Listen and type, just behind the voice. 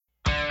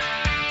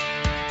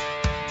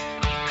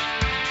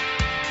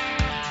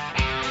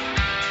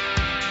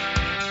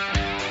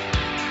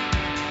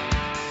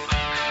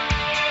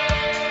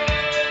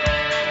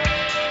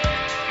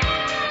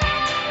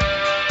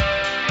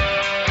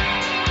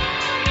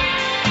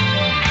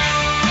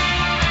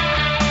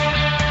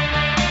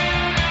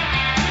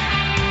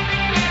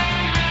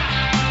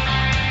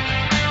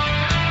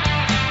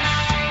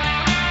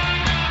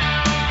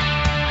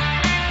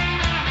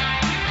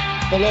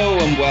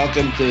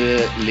welcome to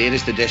the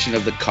latest edition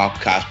of the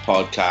Copcast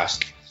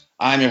podcast.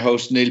 I'm your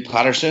host, Neil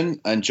Patterson,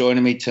 and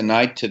joining me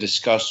tonight to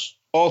discuss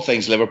all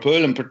things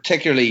Liverpool, and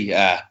particularly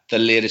the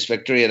latest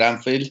victory at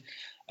Anfield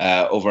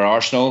over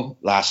Arsenal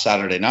last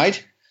Saturday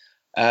night.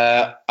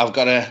 I've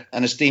got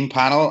an esteemed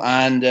panel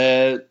and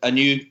a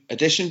new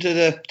addition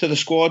to the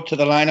squad, to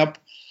the lineup.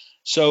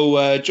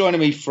 So joining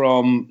me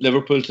from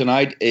Liverpool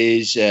tonight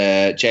is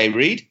Jay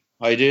Reid.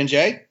 How you doing,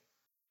 Jay?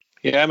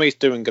 Yeah, mate,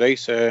 doing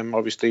great.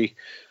 Obviously,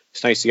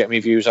 it's nice to get my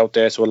views out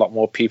there to a lot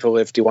more people.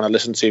 If they want to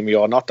listen to me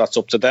or not, that's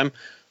up to them.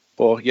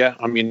 But yeah,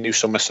 I'm your new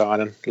summer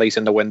signing, late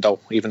in the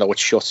window, even though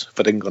it's shut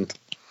for England.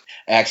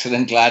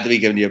 Excellent. Glad to be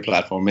giving you a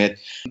platform, mate.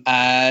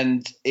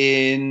 And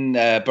in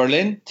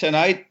Berlin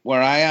tonight,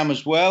 where I am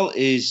as well,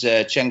 is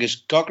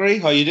Cengiz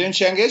Kokri. How you doing,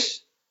 Cengiz?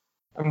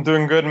 I'm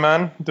doing good,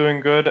 man. Doing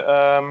good.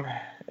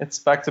 It's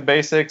back to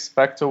basics,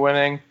 back to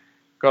winning.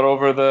 Got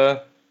over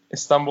the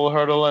Istanbul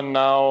hurdle, and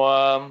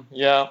now,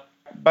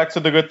 back to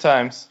the good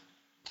times.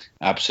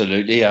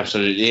 Absolutely. And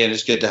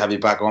it's good to have you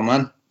back on,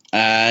 man.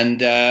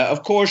 And,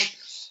 of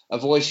course, a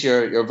voice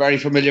you're very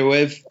familiar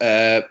with,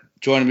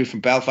 joining me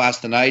from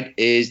Belfast tonight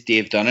is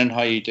Dave Dunnan. How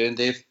are you doing,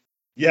 Dave?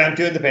 Yeah, I'm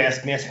doing the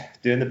best, mate.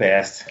 Doing the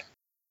best.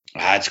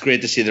 It's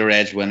great to see the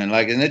Reds winning,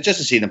 and just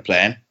to see them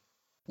playing.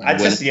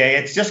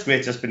 It's just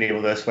great just being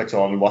able to switch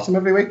on and watch them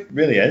every week. It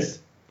really is.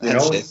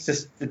 It's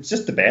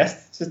just the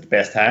best. It's just the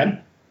best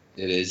time.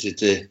 It is.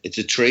 It's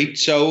a treat.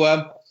 So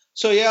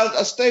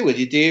I'll stay with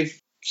you, Dave.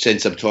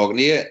 Since I'm talking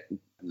to you,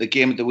 the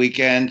game at the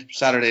weekend,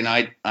 Saturday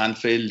night,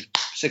 Anfield,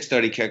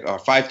 6:30 kick or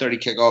 5:30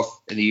 kickoff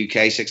in the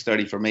UK,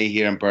 6:30 for me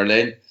here in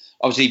Berlin.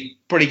 Obviously,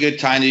 pretty good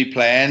time to be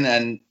playing,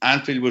 and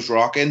Anfield was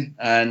rocking.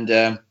 And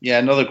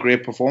another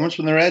great performance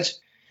from the Reds.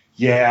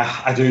 Yeah,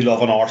 I do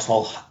love an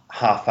Arsenal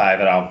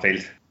 5:30 at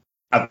Anfield.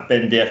 I've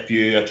been to a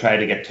few. I try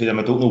to get to them.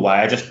 I don't know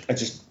why. I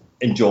just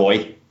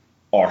enjoy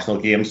Arsenal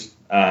games,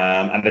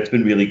 and it's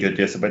been really good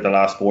just about the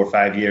last 4 or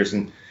 5 years.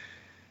 And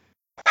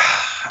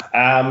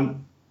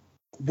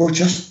we're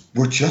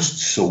just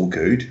so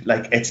good.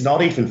 Like, it's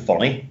not even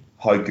funny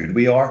how good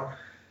we are.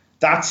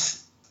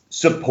 That's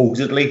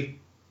realistically,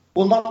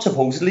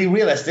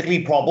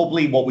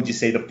 probably, what would you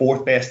say, the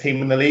fourth best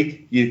team in the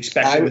league? You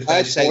expect them to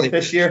finish fourth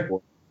this year?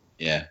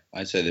 Yeah,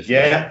 I'd say the fourth.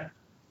 Yeah,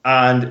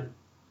 and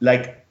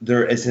like,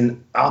 there is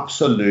an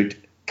absolute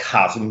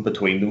chasm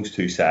between those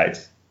two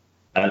sides.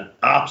 An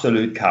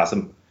absolute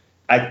chasm.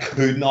 I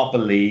could not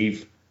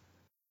believe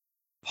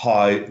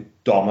how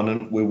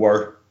dominant we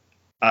were.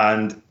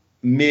 And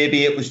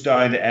maybe it was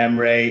down to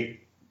Emery,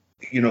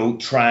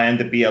 trying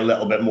to be a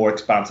little bit more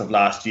expansive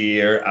last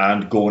year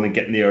and going and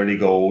getting the early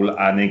goal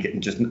and then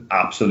getting just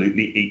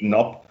absolutely eaten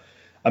up.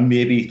 And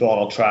maybe he thought,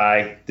 I'll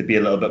try to be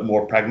a little bit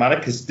more pragmatic.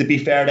 Because to be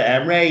fair to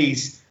Emery,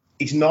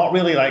 he's not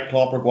really like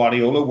Klopp or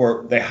Guardiola,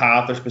 where they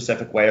have their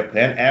specific way of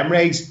playing.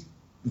 Emery's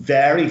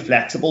very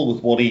flexible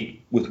with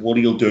what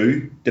he'll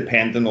do,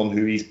 depending on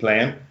who he's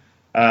playing,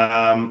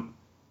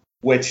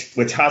 which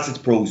has its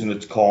pros and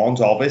its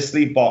cons,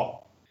 obviously. But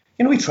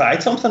he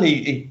tried something.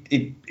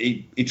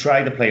 He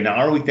tried to play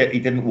narrow. He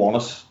didn't want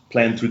us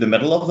playing through the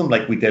middle of them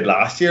like we did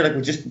last year.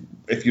 Like,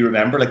 if you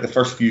remember, like the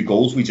first few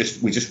goals, we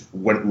just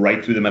went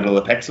right through the middle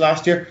of the pitch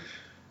last year,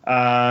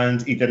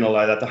 and he didn't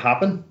allow that to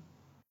happen.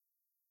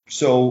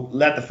 So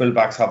let the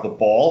fullbacks have the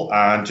ball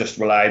and just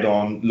relied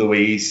on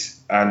Luiz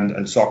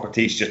and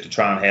Socrates just to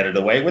try and head it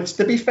away, which,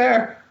 to be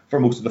fair, for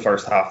most of the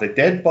first half they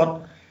did.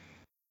 But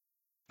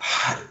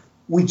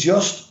we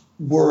just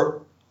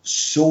were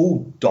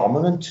so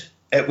dominant.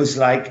 It was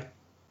like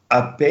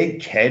a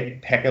big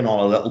kid picking on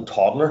a little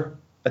toddler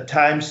at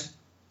times.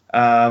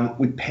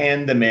 We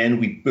penned them in,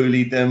 we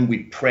bullied them, we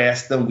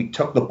pressed them, we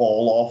took the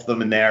ball off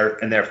them in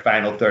their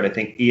final third, I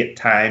think 8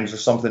 times or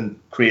something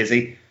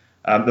crazy.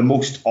 The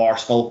most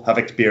Arsenal have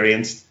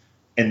experienced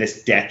in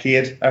this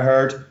decade, I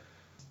heard.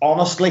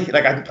 Honestly,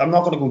 like, I'm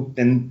not going to go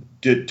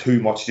into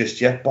too much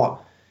just yet,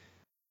 but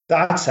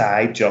that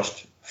side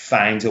just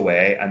finds a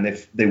way, and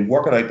they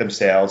work it out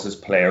themselves as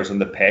players on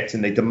the pitch,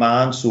 and they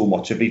demand so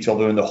much of each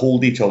other, and they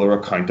hold each other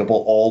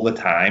accountable all the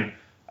time,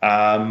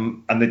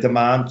 and they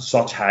demand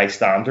such high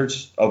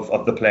standards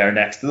of the player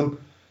next to them,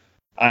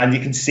 and you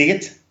can see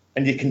it,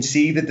 and you can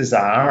see the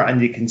desire,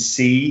 and you can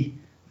see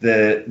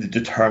the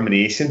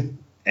determination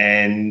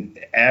in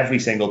every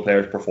single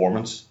player's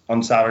performance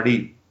on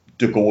Saturday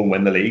to go and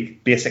win the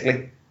league,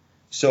 basically.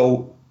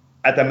 So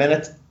at the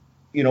minute,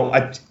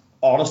 I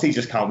honestly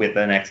just can't wait for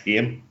the next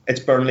game. It's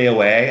Burnley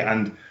away,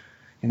 and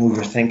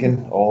you're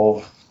thinking,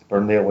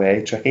 Burnley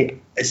away,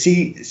 tricky.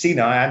 See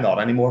now, I'm not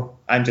anymore.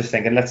 I'm just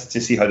thinking, let's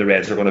just see how the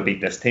Reds are going to beat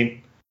this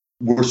team.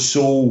 We're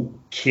so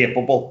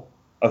capable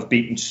of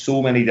beating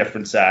so many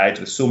different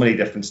sides with so many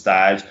different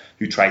styles,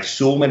 who try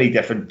so many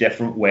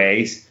different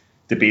ways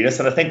to beat us,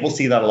 and I think we'll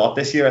see that a lot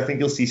this year. I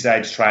think you'll see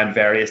sides trying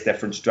various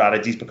different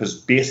strategies, because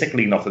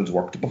basically nothing's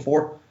worked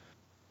before.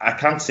 I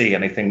can't see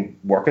anything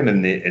working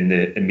in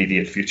the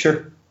immediate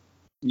future.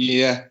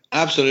 Yeah,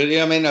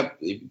 absolutely. I mean,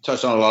 you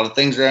touched on a lot of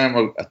things there,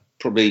 and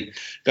probably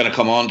going to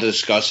come on to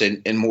discuss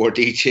in more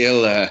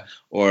detail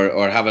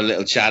or have a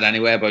little chat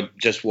anyway about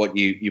just what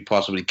you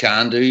possibly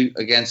can do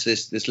against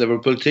this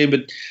Liverpool team.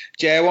 But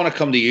Jay, I want to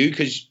come to you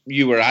because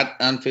you were at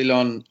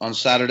Anfield on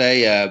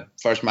Saturday,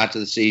 first match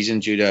of the season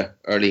due to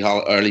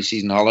early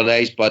season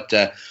holidays. But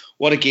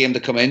what a game to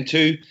come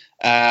into.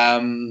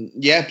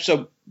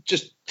 So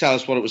just tell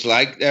us what it was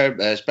like there,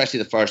 especially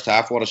the first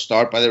half. What a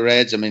start by the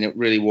Reds. I mean, it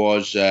really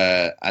was,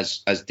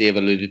 as Dave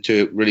alluded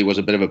to, it really was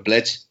a bit of a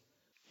blitz.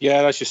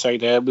 Yeah, as you say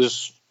there, it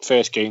was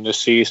first game this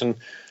season.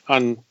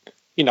 And,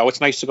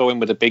 it's nice to go in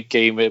with a big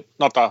game.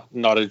 Not that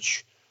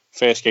Norwich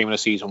first game of the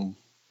season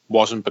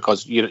wasn't,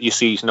 because your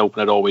season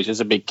opener always is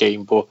a big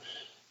game. But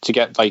to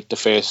get like the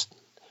first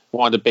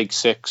one of the big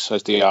six,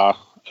 as they are,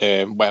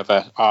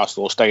 whether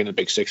Arsenal will stay in the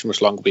big six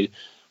much longer,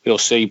 we'll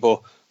see.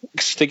 But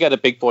to get a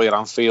big boy at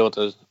Anfield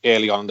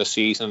early on in the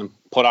season and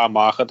put our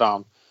marker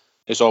down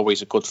is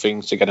always a good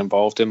thing to get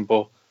involved in.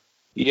 But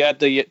yeah,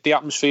 the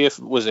atmosphere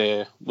was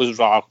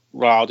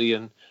rowdy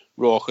and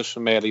raucous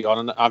from early on,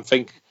 and I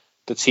think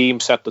the team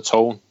set the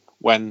tone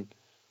when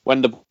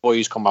the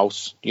boys come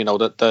out.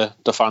 That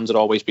the fans are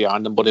always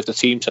behind them, but if the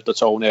team set the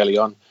tone early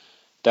on,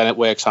 then it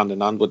works hand in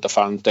hand with the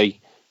fans. They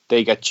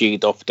get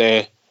G'd up.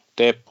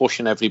 They're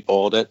pushing every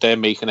ball. They're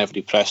making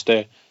every press.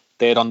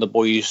 They're on the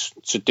boys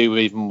to do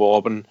even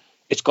more, and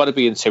it's got to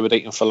be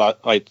intimidating for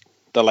like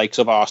the likes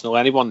of Arsenal.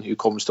 Anyone who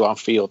comes to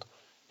Anfield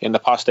in the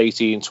past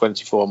 18,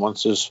 24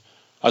 months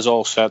has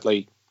all said,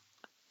 like,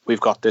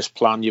 we've got this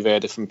plan. You've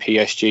heard it from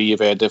PSG, you've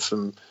heard it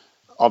from,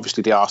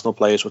 obviously, the Arsenal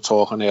players were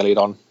talking earlier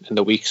on in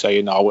the week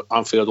saying, no,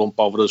 Anfield won't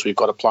bother us. We've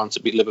got a plan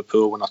to beat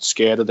Liverpool. We're not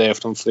scared of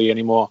Everton 3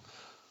 anymore.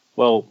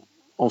 Well,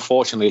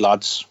 unfortunately,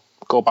 lads,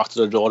 go back to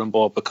the drawing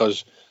board,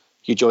 because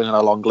you're joining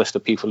a long list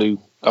of people who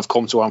have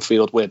come to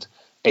Anfield with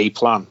a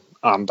plan,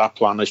 and that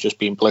plan has just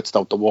been blitzed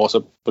out the water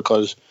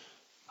because,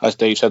 as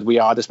Dave said, we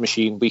are this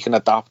machine. We can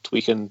adapt,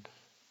 we can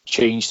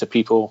change the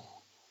people,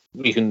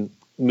 we can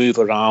move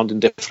around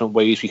in different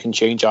ways, we can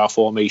change our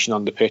formation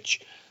on the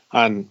pitch,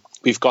 and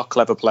we've got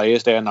clever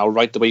players there now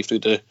right the way through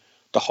the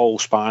whole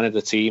spine of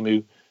the team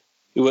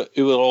who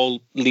are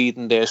all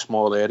leading their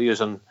small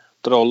areas, and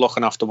they're all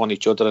looking after one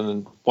each other,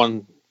 and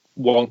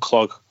one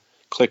clog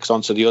clicks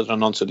onto the other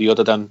and onto the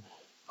other, then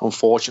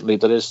unfortunately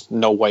there is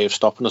no way of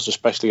stopping us,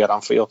 especially at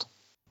Anfield.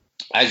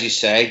 As you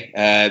say,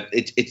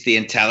 it's the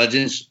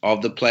intelligence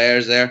of the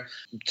players there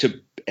to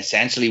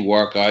essentially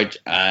work out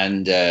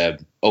and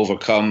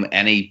overcome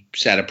any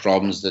set of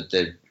problems that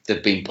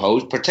they've been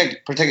posed,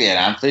 particularly at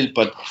Anfield,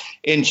 but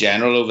in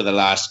general over the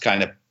last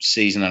kind of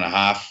season and a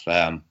half,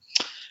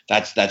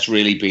 that's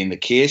really been the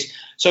case.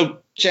 So,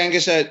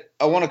 Cengiz,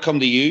 I want to come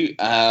to you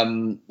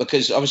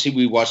because obviously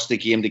we watched the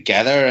game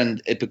together,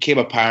 and it became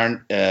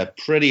apparent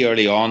pretty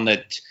early on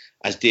that,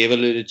 as Dave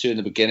alluded to in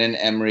the beginning,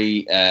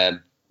 Emery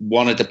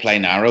wanted to play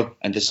narrow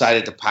and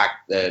decided to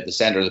pack the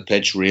centre of the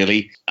pitch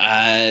really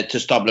to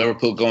stop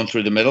Liverpool going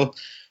through the middle,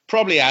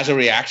 probably as a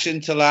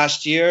reaction to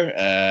last year.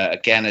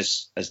 Again,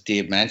 as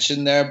Dave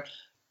mentioned there,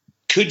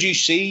 could you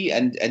see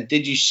and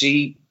did you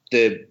see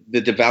the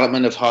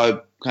development of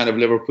how kind of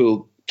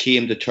Liverpool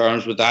came to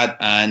terms with that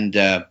and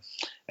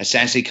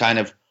essentially kind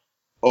of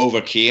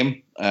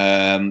overcame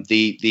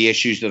the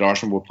issues that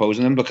Arsenal were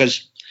posing them?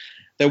 Because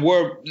there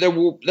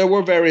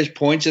were various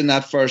points in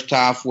that first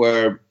half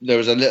where there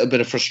was a little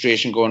bit of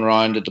frustration going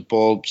around that the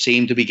ball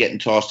seemed to be getting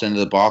tossed into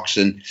the box,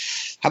 and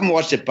having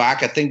watched it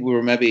back, I think we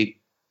were maybe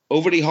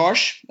overly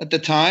harsh at the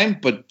time,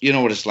 but you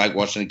know what it's like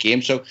watching a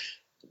game. So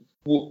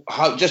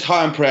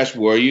how impressed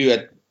were you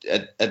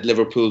at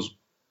Liverpool's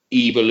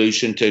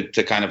evolution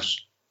to kind of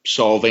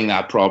solving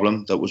that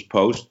problem that was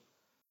posed?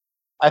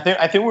 I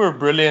think we were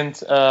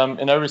brilliant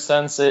in every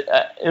sense. It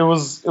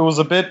was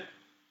a bit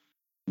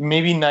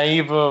maybe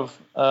naive of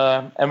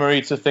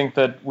Emery to think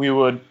that we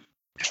would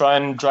try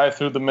and drive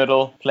through the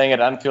middle, playing at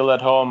Anfield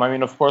at home. I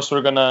mean, of course,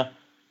 we're gonna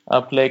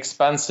play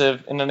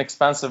in an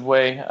expansive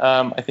way.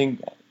 I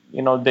think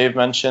Dave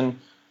mentioned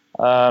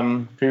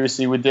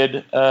previously we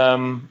did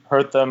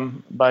hurt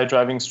them by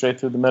driving straight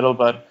through the middle,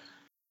 but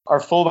our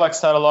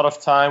fullbacks had a lot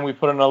of time. We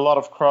put in a lot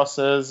of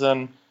crosses,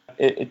 and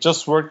it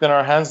just worked in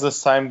our hands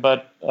this time.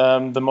 But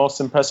the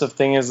most impressive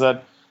thing is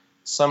that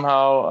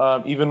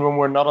somehow, even when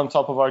we're not on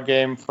top of our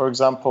game, for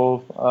example,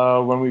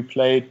 when we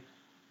played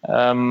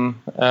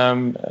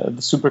the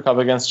Super Cup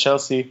against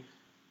Chelsea,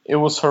 it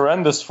was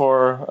horrendous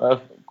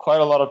for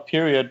quite a lot of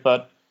period,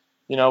 but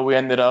we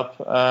ended up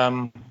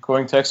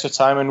going to extra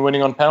time and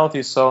winning on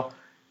penalties. So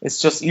it's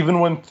just,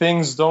 even when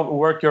things don't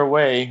work your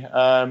way,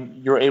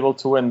 you're able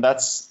to win.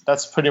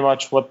 That's pretty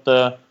much what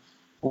the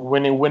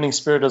winning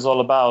spirit is all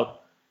about.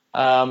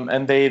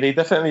 And they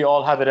definitely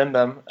all have it in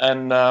them.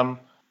 And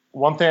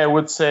one thing I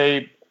would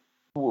say,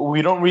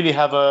 we don't really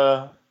have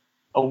a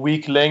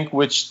weak link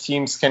which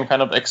teams can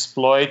kind of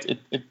exploit.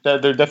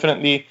 They're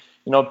definitely,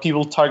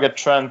 people target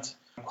Trent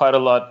quite a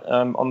lot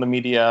on the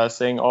media,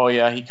 saying, oh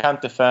yeah, he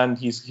can't defend,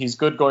 he's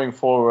good going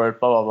forward,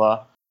 blah blah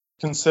blah.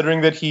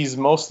 Considering that he's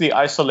mostly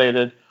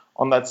isolated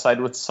on that side,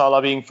 with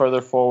Salah being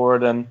further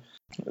forward and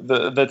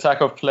the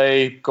type of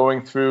play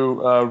going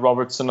through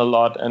Robertson a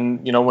lot,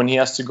 and when he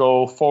has to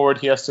go forward,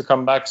 he has to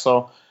come back.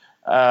 So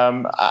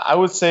I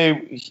would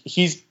say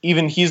he's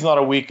not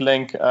a weak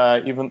link,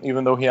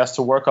 even though he has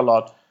to work a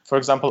lot. For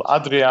example,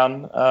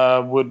 Adrian I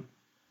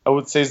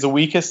would say is the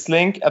weakest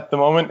link at the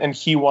moment, and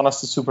he won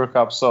us the Super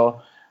Cup.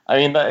 So I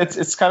mean,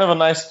 it's kind of a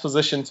nice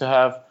position to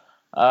have.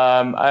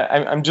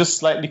 I'm just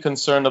slightly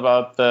concerned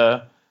about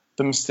the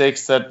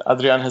mistakes that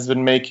Adrian has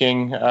been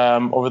making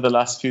over the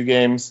last few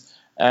games.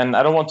 And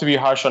I don't want to be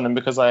harsh on him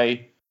because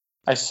I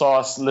saw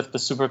us lift the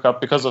Super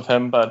Cup because of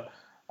him. But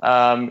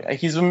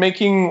he's been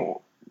making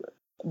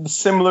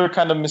similar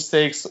kind of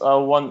mistakes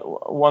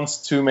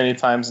once too many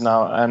times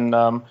now.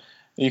 And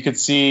you could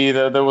see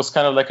that there was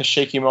kind of like a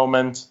shaky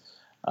moment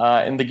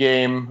in the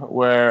game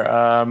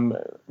where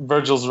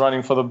Virgil's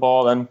running for the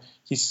ball and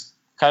he's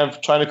kind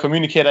of trying to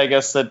communicate, I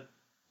guess, that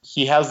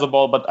he has the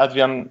ball, but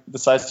Adrian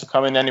decides to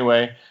come in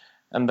anyway.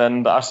 And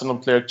then the Arsenal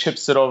player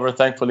chips it over.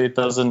 Thankfully, it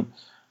doesn't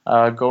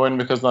go in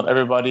because not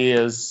everybody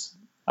is,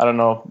 I don't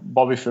know,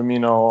 Bobby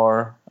Firmino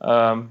or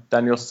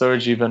Daniel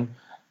Sturridge even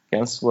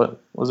against,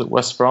 what was it,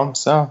 West Brom?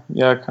 So,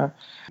 yeah.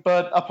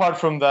 But apart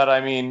from that,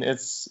 I mean,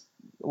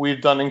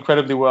 we've done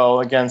incredibly well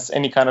against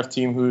any kind of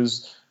team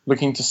who's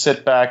looking to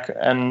sit back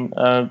and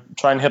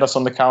try and hit us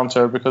on the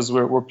counter because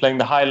we're playing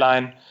the high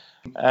line,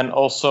 and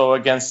also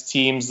against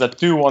teams that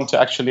do want to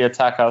actually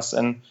attack us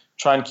and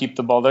try and keep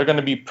the ball. They're going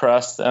to be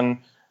pressed and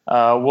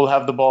we'll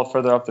have the ball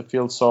further up the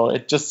field. So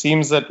it just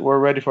seems that we're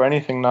ready for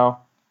anything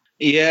now.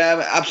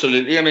 Yeah,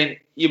 absolutely. I mean,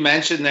 you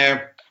mentioned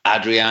there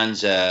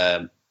Adrian's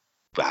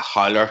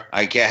howler,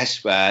 I guess.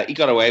 He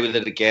got away with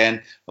it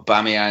again.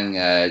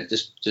 Aubameyang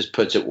just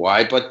puts it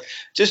wide. But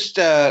just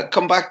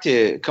come back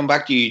to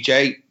you,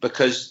 Jay,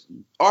 because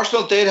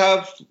Arsenal did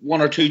have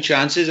one or two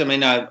chances. I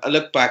mean, I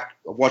look back,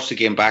 I watched the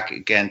game back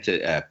again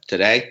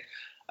today,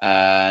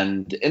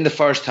 and in the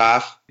first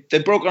half,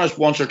 they've broken us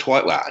once or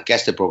twice. Well, I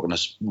guess they've broken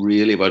us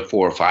really about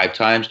 4 or 5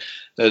 times.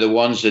 They're the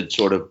ones that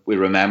sort of we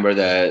remember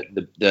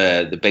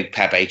the big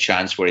Pepe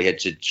chance where he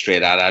hits it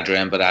straight at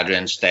Adrian, but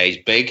Adrian stays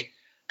big.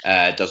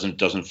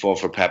 Doesn't fall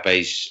for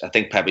Pepe's. I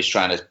think Pepe's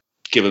trying to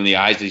give him the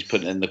eyes that he's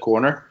putting in the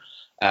corner,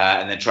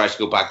 and then tries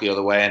to go back the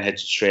other way and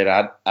hits it straight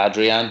at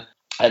Adrian.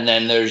 And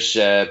then there's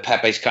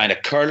Pepe's kind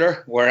of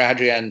curler where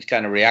Adrian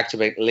kind of reacts a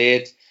bit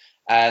late.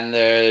 And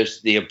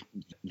there's the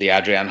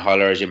Adrian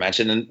howler, as you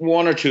mentioned, and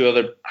one or two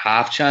other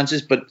half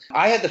chances. But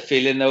I had the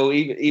feeling, though,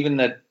 even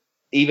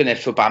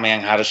if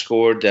Aubameyang had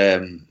scored,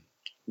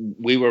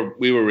 we were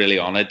really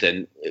on it,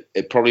 and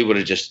it probably would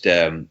have just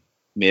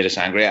made us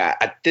angry.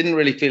 I didn't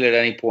really feel at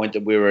any point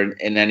that we were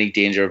in any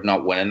danger of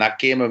not winning that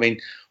game. I mean,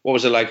 what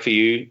was it like for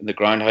you in the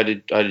ground? How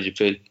did you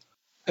feel?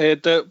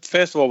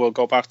 First of all, we'll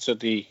go back to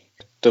the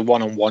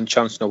one-on-one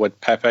chance now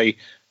with Pepe.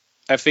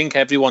 I think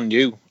everyone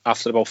knew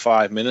after about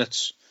 5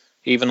 minutes,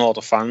 even all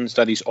the fans,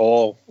 that he's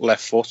all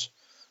left foot.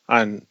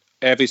 And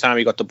every time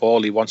he got the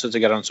ball, he wanted to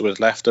get onto his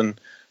left.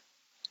 And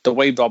the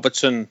way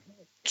Robertson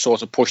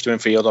sort of pushed him in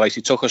field, like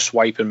he took a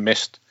swipe and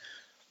missed,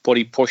 but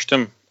he pushed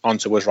him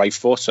onto his right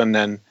foot. And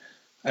then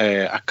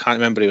I can't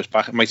remember, he was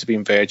back. It might have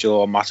been Virgil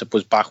or Matip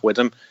was back with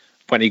him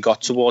when he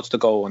got towards the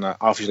goal and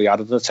obviously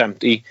added an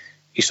attempt. He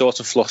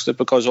sort of flustered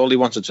because all he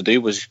wanted to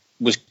do was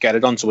get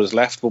it onto his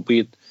left, but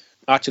we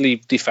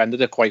actually defended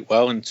it quite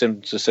well in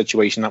the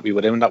situation that we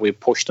were in, that we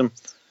pushed him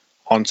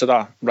onto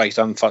that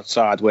right-hand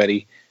side where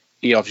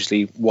he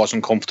obviously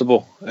wasn't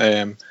comfortable.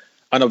 And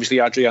obviously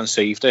Adrian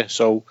saved it,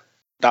 so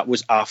that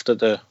was after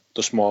the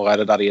small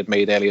error that he had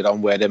made earlier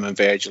on where him and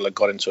Virgil had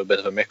got into a bit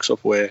of a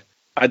mix-up where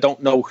I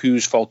don't know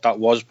whose fault that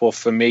was, but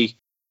for me,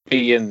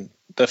 being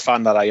the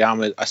fan that I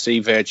am, I see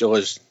Virgil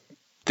as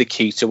the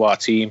key to our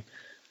team,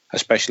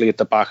 especially at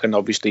the back, and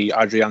obviously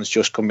Adrian's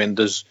just come in.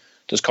 There's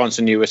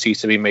continuity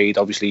to be made.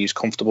 Obviously he's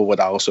comfortable with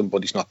Alisson,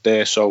 but he's not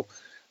there. So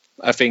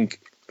I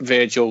think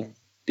Virgil,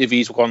 if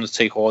he's going to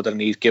take order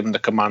and he's given the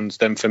commands,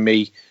 then for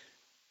me,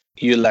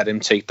 you let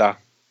him take that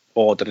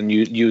order and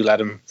you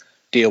let him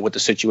deal with the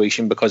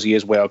situation because he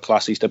is world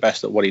class. He's the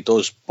best at what he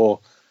does. But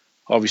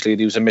obviously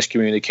there was a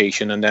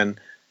miscommunication, and then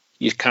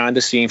you kind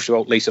of see him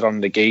throughout later on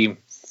in the game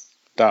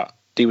that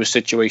there were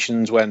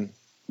situations when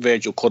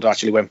Virgil could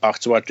actually went back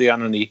to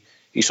Adrian and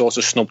he sort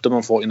of snubbed him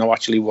and thought,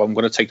 actually, well, I'm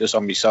going to take this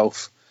on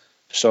myself.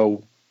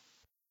 So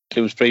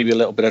there was maybe a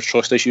little bit of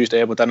trust issues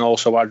there, but then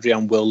also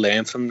Adrian will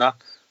learn from that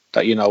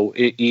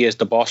he is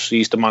the boss.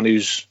 He's the man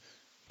who's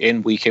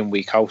in,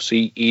 week out. So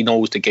he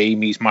knows the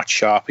game. He's match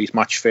sharp. He's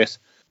match fit.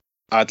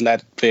 I'd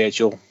let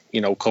Virgil,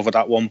 cover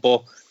that one.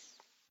 But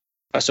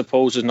I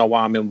suppose there's no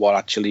harm in what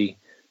actually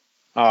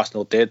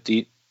Arsenal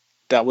did.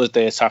 That was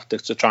their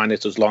tactics to try and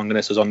hit us long and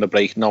hit us on the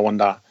break, knowing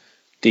that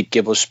they'd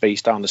give us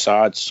space down the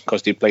sides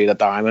because they played a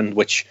diamond,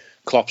 which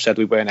Klopp said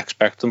we weren't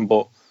expecting.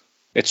 But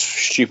it's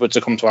stupid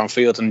to come to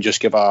Anfield and just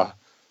give our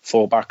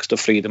full-backs the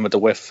freedom of the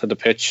width of the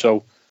pitch.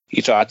 So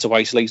he tried to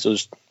isolate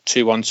us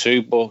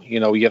 2-on-2, but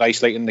you're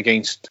isolating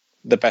against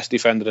the best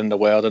defender in the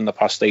world in the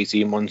past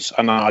 18 months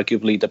and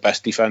arguably the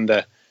best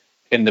defender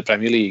in the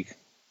Premier League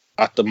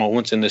at the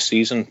moment in this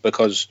season,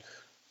 because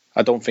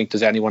I don't think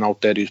there's anyone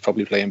out there who's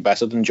probably playing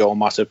better than Joe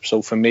Matip.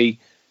 So for me,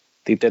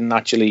 they didn't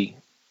actually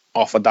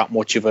offer that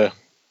much of a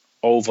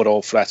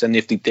overall threat. And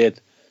if they did,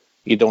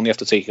 you'd only have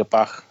to take it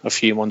back a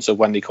few months of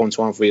when they come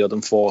to Anfield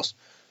and force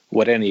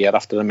we're in here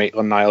after the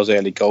Maitland-Niles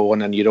early goal,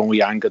 and then you'd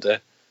only anger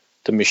the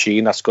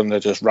machine that's going to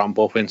just ramp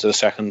up into the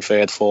second,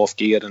 third, fourth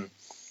gear. And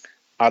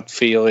I'd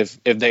feel if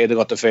they had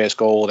got the first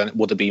goal, then it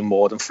would have been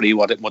more than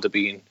 3-1. It would have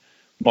been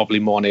probably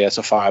more near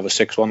to 5 or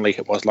 6-1 like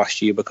it was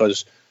last year,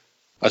 because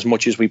as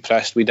much as we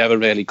pressed, we never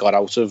really got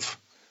out of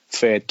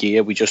third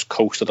gear. We just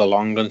coasted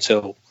along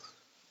until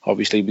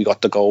obviously we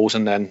got the goals,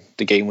 and then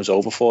the game was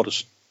over for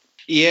us.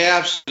 Yeah,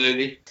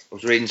 absolutely. I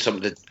was reading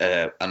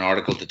an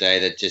article today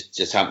that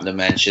just happened to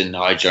mention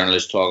how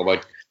journalists talk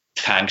about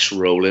tanks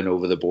rolling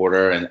over the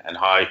border and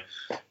how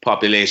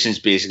populations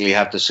basically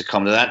have to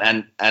succumb to that.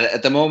 And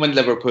at the moment,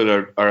 Liverpool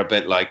are a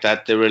bit like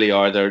that. They really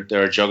are.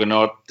 They're a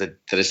juggernaut that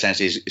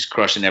essentially is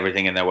crushing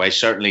everything in their way,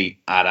 certainly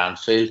at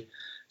Anfield.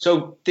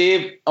 So,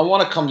 Dave, I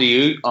want to come to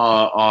you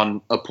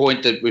on a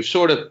point that we've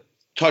sort of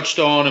touched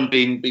on and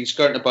been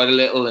skirting about a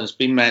little, and it's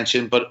been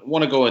mentioned, but I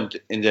want to go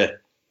into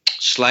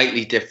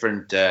slightly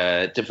different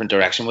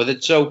direction with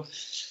it. So,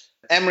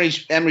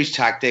 Emery's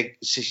tactic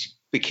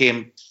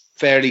became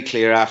fairly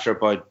clear after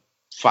about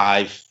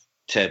 5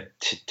 to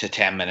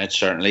 10 minutes.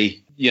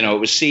 Certainly, it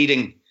was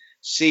seeding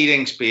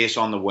space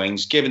on the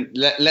wings,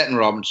 letting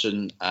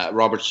Robertson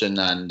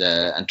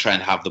and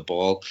Trent have the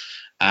ball,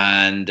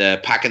 and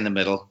packing the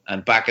middle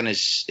and backing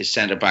his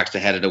centre backs to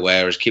head it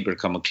away, or his keeper to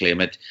come and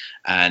claim it,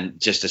 and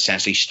just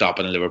essentially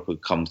stopping Liverpool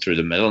come through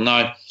the middle.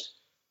 Now,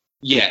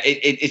 yeah,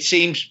 it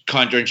seems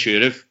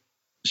counterintuitive,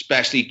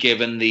 especially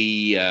given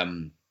the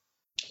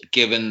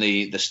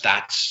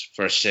stats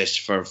for assists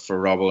for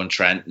Robbo and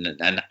Trent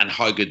and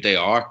how good they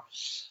are.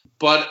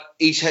 But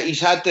he's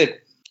had to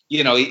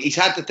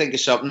think of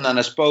something, and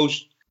I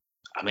suppose,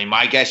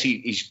 my guess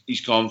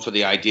he's gone for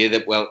the idea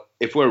that, well,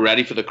 if we're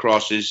ready for the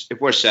crosses,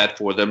 if we're set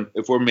for them,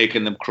 if we're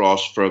making them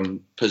cross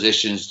from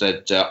positions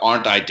that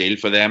aren't ideal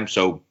for them,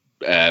 so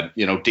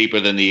deeper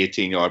than the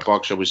 18-yard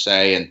box, I would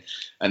say, and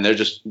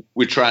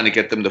we're trying to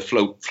get them to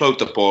float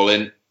the ball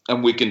in,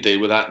 and we can deal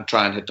with that and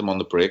try and hit them on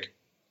the break.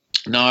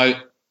 Now,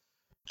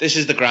 this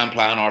is the grand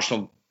plan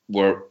Arsenal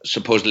were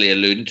supposedly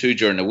alluding to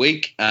during the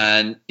week,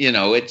 and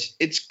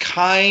it's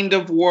kind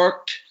of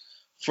worked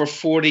for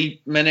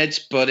 40 minutes,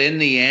 but in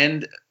the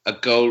end,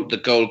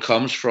 the goal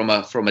comes from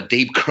a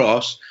deep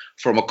cross,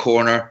 from a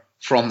corner,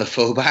 from the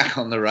fullback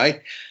on the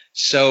right.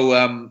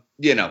 So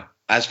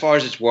as far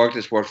as it's worked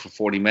for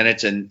 40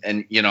 minutes, and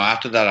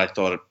after that, I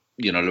thought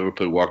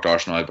Liverpool worked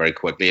Arsenal out very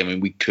quickly.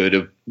 We could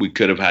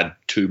have had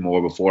 2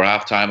 more before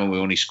halftime, and we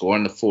only scored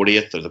in the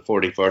 40th or the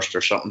 41st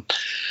or something.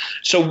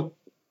 So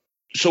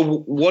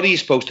what are you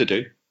supposed to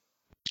do?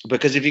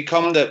 Because if you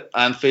come to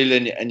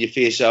Anfield and you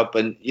face up,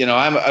 and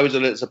I was a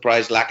little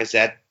surprised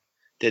Lacazette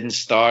didn't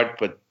start,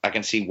 but I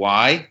can see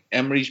why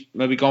Emery's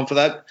maybe gone for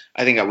that.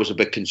 I think that was a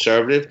bit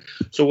conservative.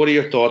 So what are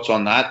your thoughts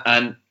on that?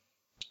 And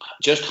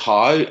just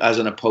how, as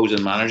an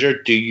opposing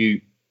manager, do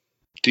you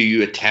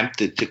attempt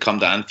to come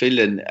to Anfield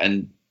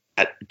and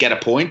get a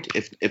point,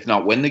 if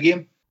not win the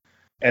game?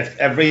 If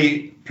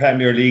every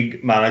Premier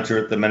League manager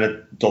at the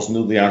minute doesn't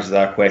know the answer to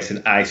that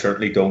question, I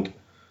certainly don't.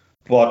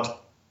 But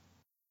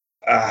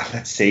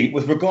let's see.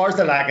 With regards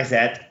to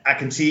Lacazette, I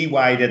can see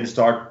why he didn't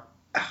start.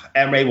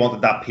 Emery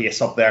wanted that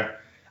pace up there.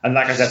 And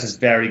Lacazette is a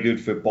very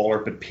good footballer,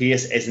 but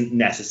pace isn't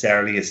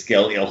necessarily his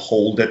skill. He'll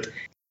hold it.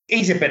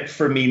 He's a bit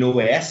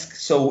Firmino-esque.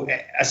 So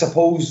I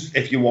suppose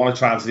if you want to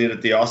translate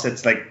it to us,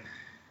 it's like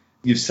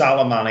you've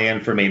Salah, Mane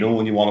and Firmino,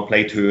 and you want to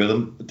play 2 of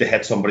them to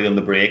hit somebody on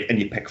the break,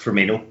 and you pick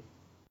Firmino.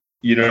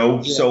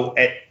 Yeah. So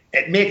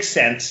it makes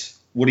sense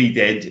what he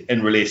did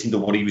in relation to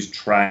what he was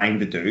trying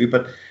to do.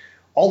 But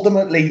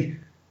ultimately,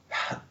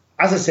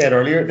 as I said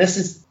earlier, this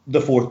is the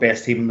 4th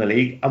best team in the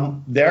league,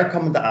 and they're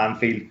coming to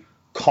Anfield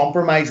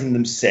compromising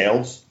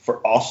themselves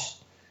for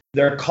us.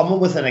 They're coming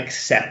with an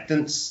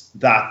acceptance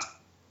that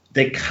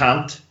they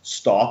can't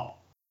stop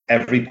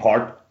every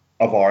part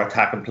of our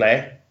attack and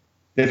play.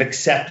 They've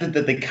accepted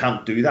that they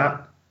can't do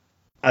that,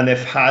 and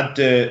they've had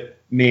to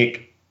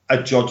make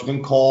a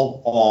judgment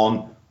call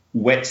on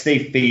which they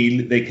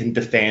feel they can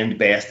defend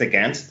best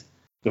against,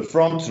 the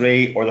front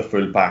 3 or the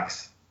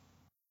full-backs.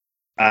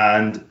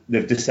 And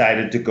they've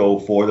decided to go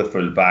for the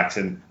full-backs.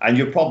 And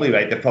you're probably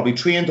right. They've probably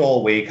trained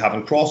all week,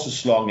 having crosses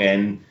slung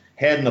in,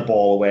 heading the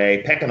ball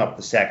away, picking up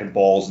the second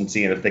balls and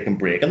seeing if they can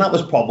break. And that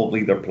was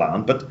probably their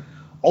plan. But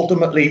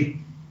ultimately,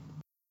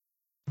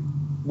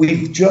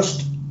 we've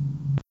just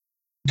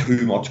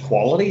too much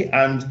quality.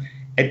 And,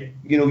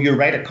 you're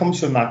right, it comes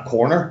from that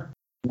corner,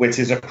 which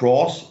is a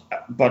cross.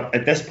 But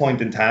at this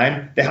point in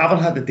time, they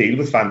haven't had to deal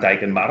with Van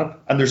Dijk and Matip.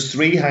 And there's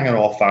 3 hanging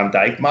off Van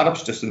Dijk.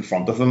 Matip's just in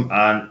front of him,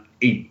 and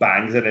he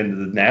bangs it into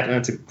the net, and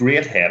it's a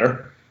great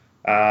header.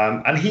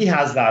 And he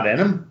has that in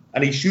him,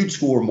 and he should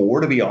score more,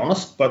 to be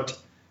honest. But,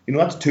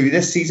 that's 2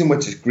 this season,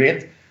 which is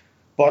great.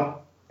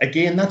 But,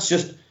 again,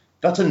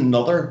 that's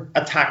another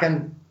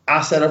attacking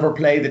asset of our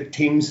play that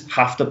teams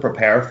have to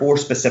prepare for,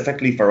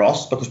 specifically for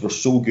us, because we're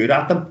so good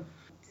at them.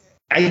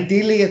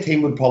 ideally a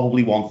team would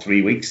probably want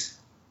 3 weeks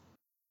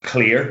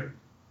clear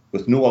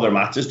with no other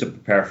matches to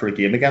prepare for a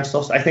game against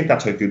us. I think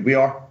that's how good we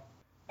are.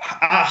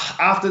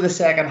 After the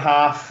second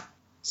half,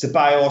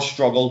 Ceballos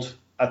struggled.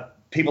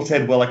 People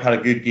said Willock had a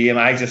good game.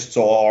 I just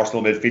saw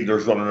Arsenal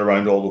midfielders running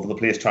around all over the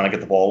place trying to get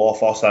the ball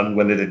off us, and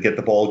when they did get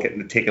the ball,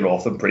 getting it taken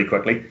off them pretty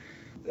quickly.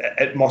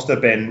 It must have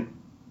been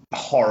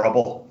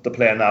horrible to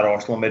play in that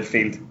Arsenal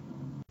midfield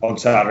on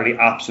Saturday.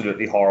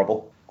 Absolutely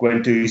horrible.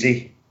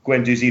 Guendouzi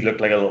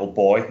looked like a little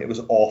boy. It was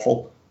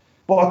awful.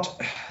 But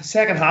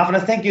second half, and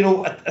I think we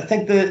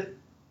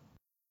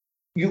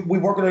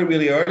worked it out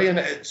really early, and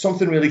it's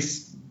something really,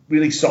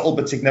 really subtle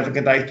but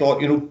significant. I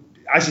thought,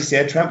 as you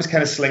said, Trent was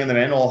kind of slinging them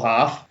in all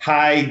half,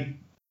 high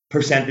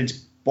percentage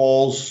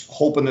balls,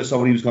 hoping that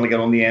somebody was going to get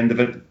on the end of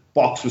it.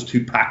 Box was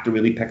too packed to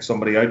really pick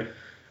somebody out.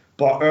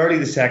 But early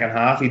the second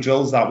half, he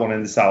drills that one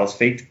into Salah's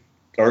feet,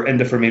 or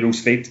into Firmino's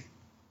feet,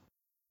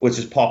 which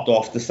is popped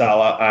off to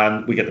Salah,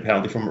 and we get the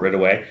penalty from it right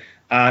away.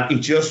 And he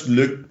just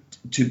looked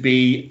to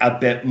be a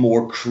bit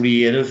more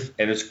creative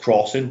in his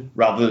crossing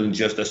rather than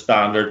just a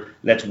standard,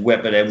 let's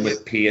whip it in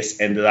with pace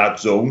into that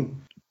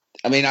zone.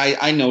 I mean,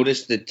 I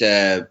noticed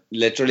that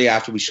literally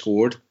after we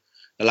scored,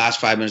 the last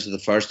 5 minutes of the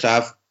first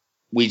half,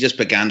 we just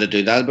began to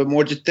do that a bit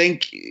more. Do you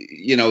think,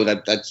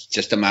 that's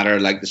just a matter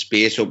of like the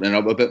space opening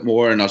up a bit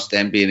more and us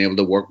then being able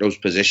to work those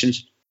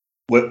positions?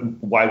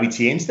 Why we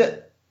changed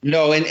it?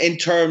 No, in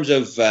terms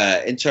of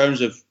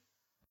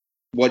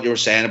what you were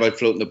saying about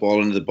floating the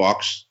ball into the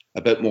box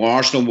a bit more.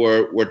 Arsenal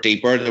were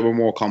deeper, they were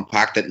more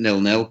compact at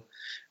 0-0,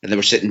 and they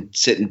were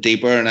sitting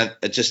deeper. And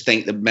I just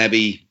think that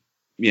maybe,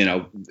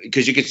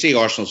 because you could see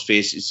Arsenal's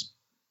faces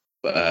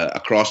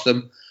across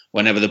them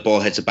whenever the ball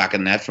hits the back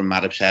of the net from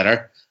Matip's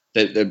header.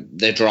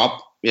 They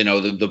drop.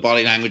 The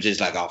body language is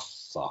like, oh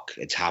fuck,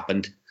 it's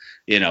happened.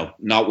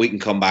 Not we can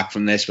come back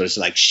from this, but it's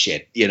like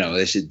shit.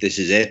 This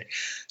is it.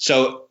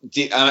 So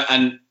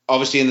and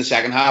obviously in the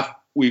second half,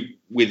 we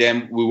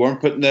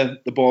weren't putting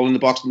the ball in the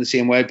box in the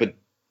same way, but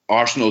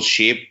Arsenal's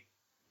shape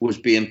was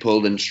being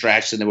pulled and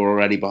stretched, and they were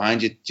already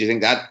behind you. Do you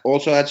think that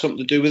also had something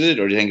to do with it,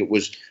 or do you think it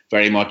was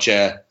very much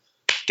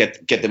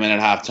get them in at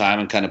half time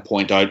and kind of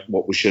point out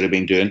what we should have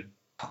been doing?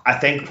 I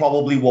think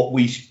probably when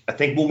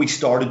we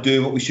started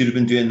doing what we should have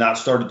been doing, that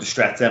started to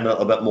stretch them a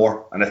little bit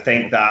more, and I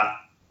think that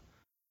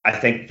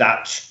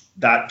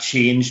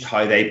changed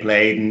how they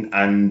played,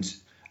 and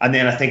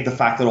then I think the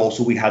fact that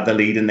also we had the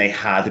lead and they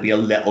had to be a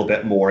little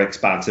bit more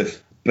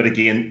expansive. But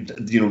again,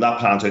 that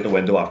plan's out the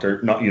window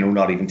after not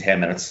even 10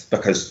 minutes,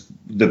 because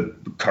the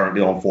currently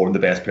on form, the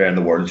best player in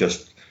the world,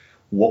 just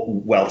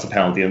welts a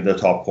penalty into the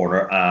top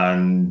corner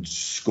and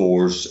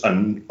scores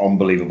an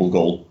unbelievable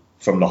goal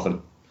from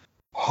nothing.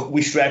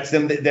 We stretch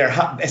them. They're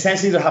having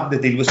to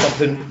deal with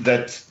something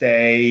that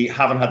they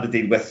haven't had to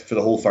deal with for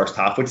the whole first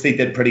half, which they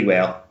did pretty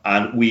well,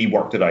 and we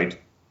worked it out.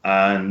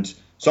 And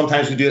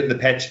sometimes we do it in the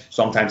pitch,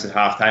 sometimes at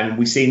halftime. And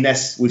we've seen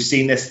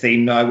this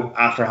theme now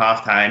after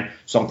halftime.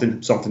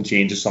 Something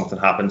changes, something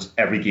happens.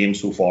 Every game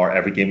so far,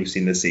 every game we've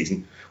seen this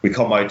season, we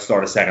come out,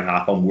 start a second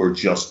half, and we're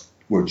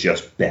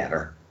just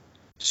better.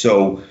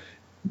 So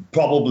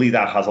probably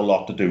that has a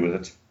lot to do with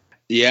it.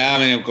 Yeah, I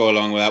mean, I'll go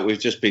along with that. We've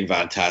just been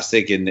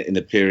fantastic in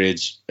the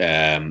periods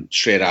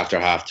straight after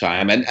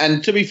halftime,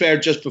 and to be fair,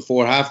 just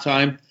before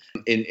halftime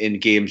in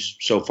games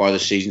so far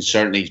this season,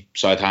 certainly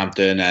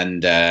Southampton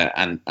and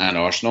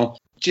Arsenal.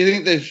 Do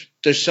you think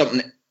there's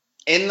something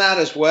in that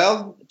as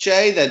well,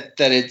 Jay? That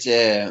it's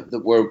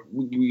that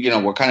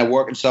we're kind of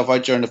working stuff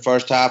out during the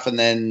first half, and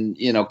then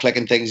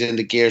clicking things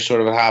into gear sort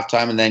of at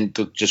halftime, and then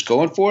just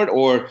going for it,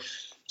 or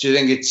do you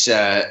think it's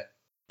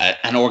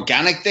an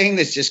organic thing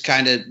that's just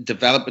kind of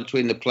developed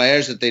between the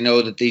players, that they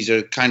know that these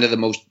are kind of the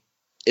most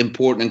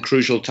important and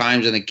crucial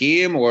times in the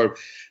game, or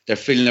they're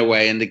feeling their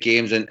way in the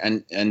games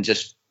and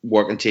just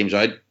working teams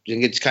out? Do you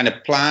think it's kind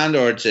of planned,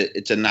 or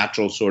it's a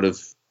natural sort of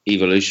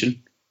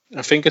evolution?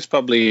 I think it's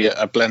probably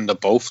a blend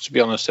of both, to be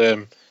honest.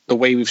 The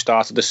way we've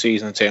started the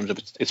season in terms of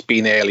it's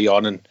been early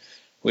on, and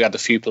we had a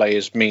few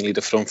players, mainly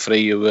the front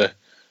three, who were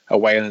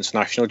away on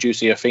international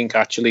duty. I think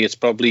actually it's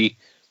probably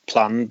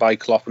planned by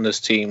Klopp and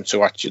his team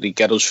to actually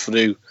get us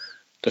through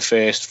the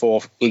first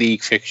 4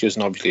 league fixtures,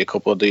 and obviously a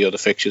couple of the other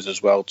fixtures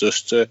as well,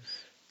 just to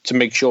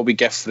make sure we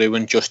get through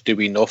and just do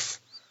enough.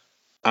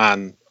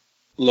 And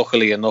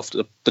luckily enough,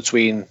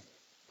 between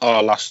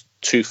our last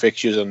 2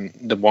 fixtures and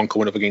the one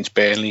coming up against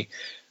Burnley,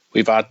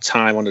 we've had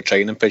time on the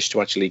training pitch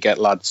to actually get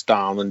lads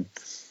down and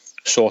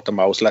sort them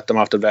out, let them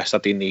have the rest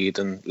that they need,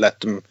 and let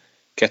them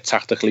get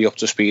tactically up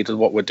to speed with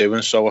what we're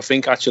doing. So I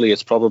think actually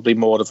it's probably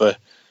more of a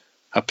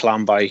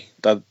plan by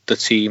the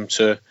team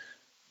to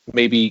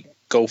maybe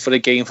go for the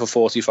game for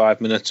 45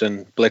 minutes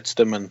and blitz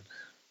them and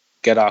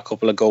get our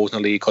couple of goals in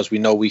the league, because we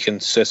know we can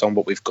sit on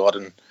what we've got,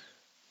 and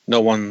no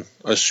one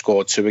has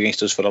scored 2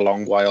 against us for a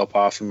long while,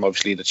 apart from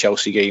obviously the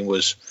Chelsea game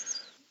was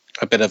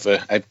a bit of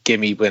a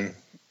gimme win,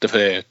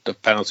 the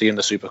penalty in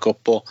the Super Cup.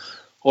 But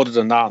other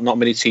than that, not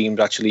many teams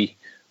actually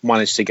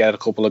managed to get a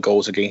couple of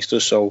goals against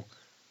us. So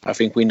I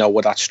think we know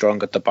we're that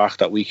strong at the back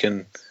that we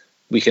can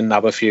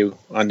nab a few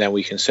and then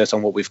we can sit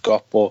on what we've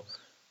got. But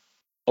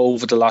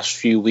over the last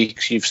few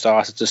weeks, you've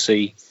started to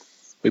see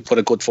we put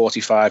a good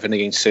 45 in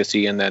against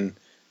City, and then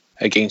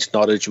against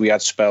Norwich we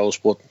had spells,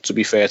 but to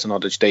be fair to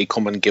Norwich, they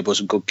come and give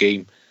us a good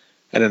game.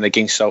 And then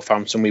against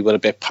Southampton we were a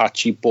bit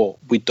patchy, but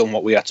we'd done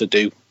what we had to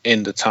do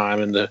in the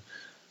time and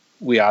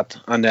we had.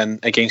 And then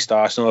against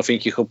Arsenal, I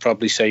think you could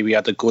probably say we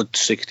had a good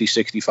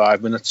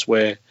 60-65 minutes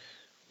where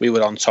we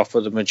were on top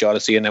of the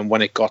majority. And then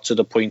when it got to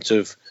the point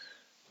of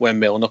when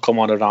Milner come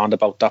on around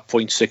about that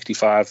point,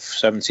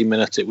 65-70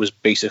 minutes, it was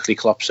basically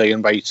Klopp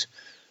saying, right,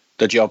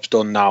 the job's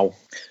done now,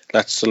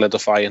 let's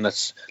solidify and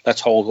let's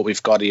hold what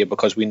we've got here,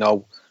 because we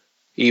know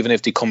even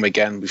if they come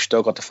again, we've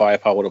still got the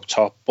firepower up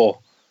top. But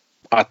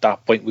at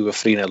that point we were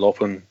 3-0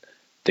 up and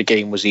the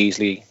game was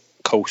easily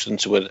coasting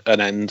to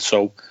an end.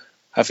 So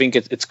I think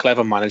it's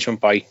clever management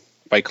by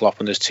Klopp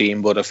and his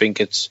team, but I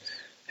think it's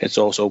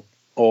also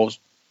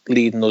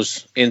leading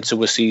us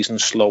into a season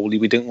slowly.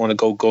 We didn't want to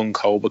go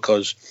gung-ho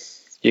because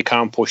you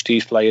can't push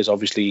these players.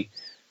 Obviously,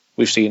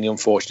 we've seen the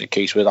unfortunate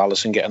case with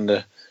Alisson getting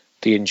the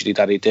injury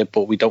that he did,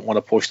 but we don't want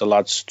to push the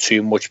lads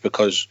too much,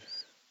 because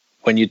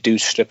when you do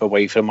strip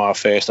away from our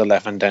first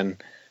 11, then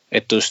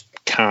it does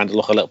kind of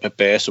look a little bit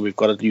bare. So we've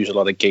got to use a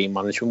lot of game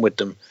management with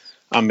them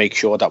and make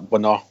sure that we're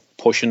not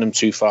pushing them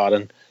too far.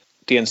 And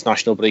the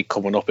international break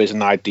coming up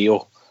isn't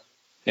ideal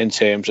in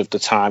terms of the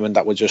time, and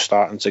that we're just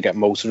starting to get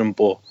most of them.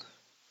 But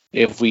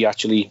if we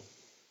actually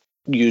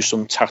use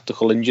some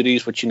tactical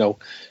injuries, which, you know,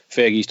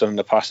 Fergie's done in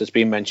the past, it's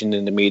been mentioned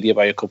in the media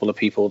by a couple of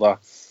people that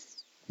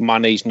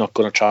Mane's not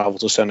going to travel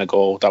to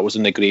Senegal. That was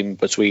an agreement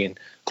between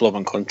club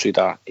and country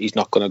that he's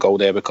not going to go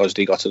there because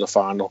they got to the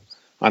final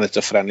and it's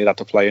a friendly that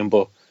they're playing.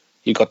 But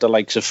you got the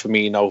likes of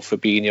Fabinho,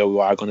 who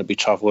are going to be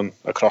travelling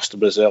across to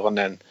Brazil, and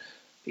then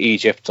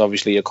Egypt,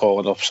 obviously, you're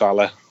calling up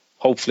Salah.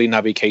 Hopefully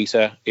Naby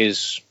Keita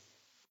is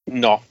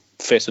not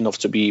fit enough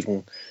to be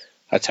even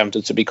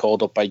attempted to be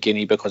called up by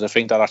Guinea, because I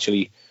think that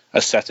actually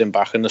has set him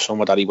back in the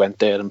summer that he went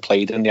there and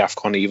played in the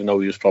AFCON, even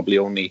though he was probably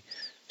only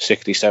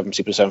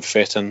 60-70%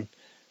 fit, and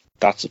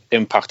that's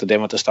impacted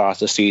him at the start of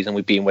the season.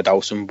 We've been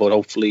without him, but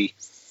hopefully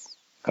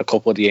a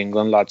couple of the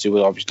England lads who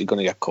are obviously going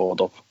to get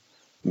called up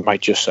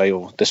might just say,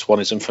 oh, this one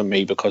isn't for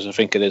me, because I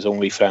think it is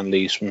only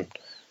friendlies.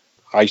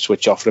 I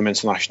switch off from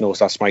internationals.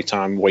 That's my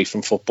time away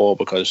from football,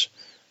 because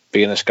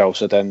being a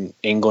Scouser, then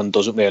England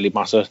doesn't really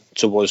matter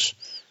to us.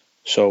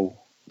 So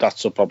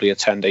that's probably a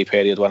 10-day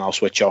period when I'll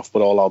switch off,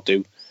 but all I'll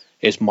do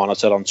is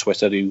monitor on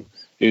Twitter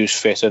who's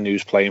fit and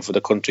who's playing for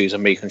the countries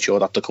and making sure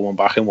that they're coming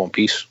back in one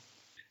piece.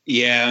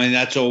 Yeah, I mean,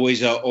 that's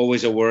always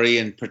a worry,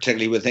 and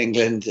particularly with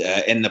England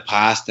in the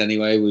past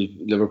anyway.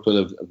 Liverpool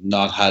have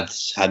not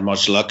had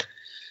much luck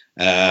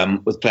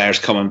with players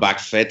coming back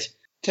fit.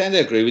 Tend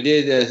to agree with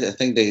you. I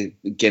think the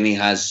Guinea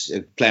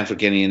playing for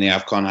Guinea in the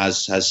AFCON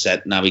has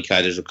set Naby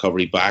Keita's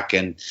recovery back,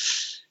 and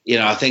you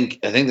know, I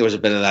think there was a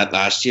bit of that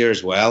last year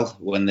as well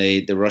when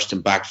they rushed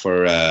him back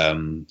for a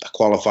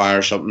qualifier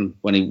or something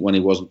when he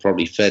wasn't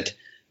probably fit,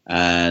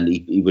 and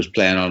he was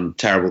playing on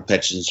terrible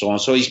pitches and so on.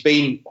 So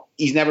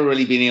he's never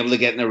really been able to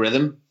get in a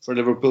rhythm for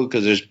Liverpool,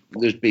 because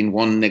there's been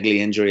one niggly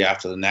injury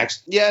after the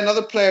next. Yeah,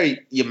 another player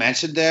you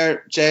mentioned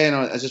there, Jay, and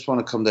I just want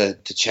to come to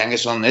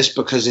Cengiz on this,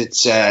 because it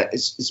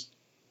was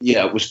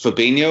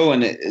Fabinho,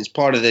 and it's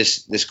part of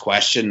this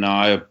question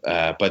now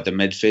about the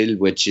midfield,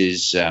 which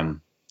is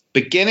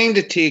beginning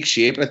to take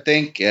shape. I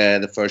think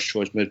the first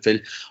choice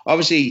midfield,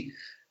 obviously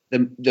the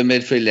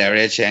midfield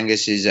area,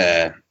 Cengiz,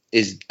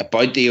 is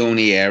about the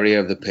only area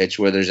of the pitch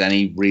where there's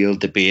any real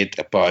debate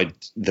about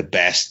the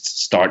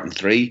best starting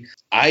three.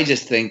 I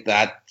just think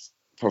that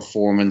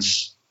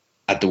performance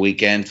at the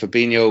weekend,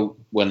 Fabinho,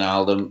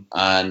 Wijnaldum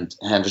and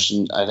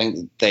Henderson, I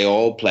think they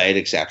all played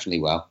exceptionally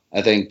well.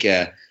 I think,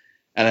 and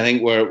I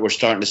think we're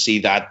starting to see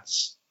that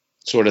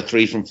sort of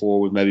 3 from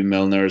 4 with maybe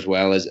Milner as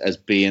well as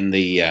being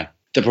the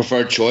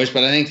preferred choice.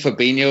 But I think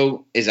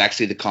Fabinho is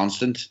actually the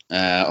constant,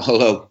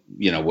 although,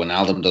 you know,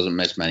 Wijnaldum doesn't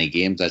miss many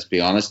games, let's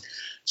be honest.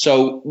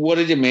 So what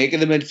did you make of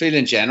the midfield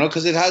in general?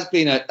 Because it has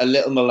been a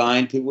little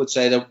maligned. People would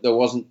say that there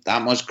wasn't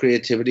that much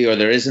creativity, or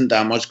there isn't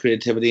that much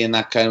creativity in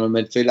that kind of a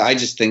midfield. I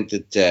just think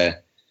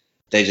that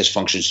they just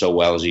function so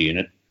well as a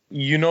unit.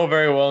 You know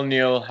very well,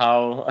 Neil,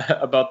 how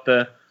about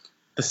the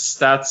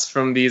stats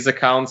from these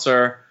accounts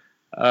are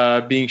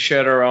being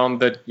shared around,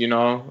 that, you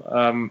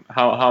know,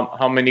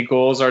 how many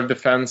goals our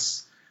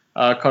defense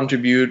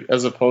contribute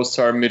as opposed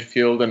to our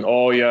midfield. And,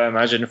 oh, yeah,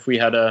 imagine if we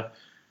had a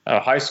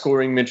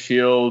high-scoring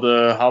midfield,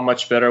 how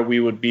much better we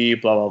would be,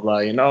 blah, blah, blah.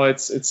 You know,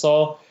 it's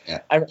all... Yeah.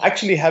 I'm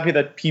actually happy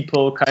that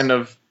people kind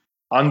of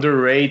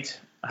underrate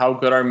how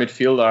good our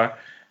midfield are.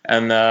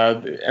 And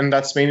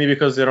that's mainly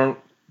because they don't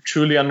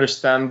truly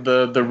understand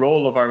the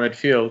role of our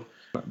midfield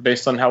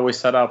based on how we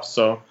set up.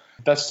 So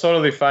that's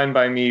totally fine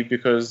by me,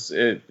 because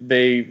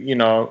there's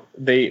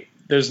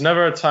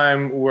never a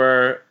time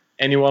where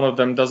any one of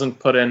them doesn't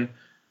put in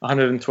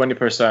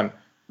 120%.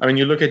 I mean,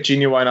 you look at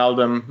Gini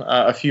Wijnaldum,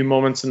 a few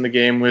moments in the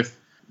game with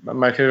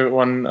my favorite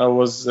one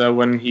was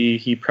when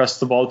he pressed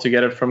the ball to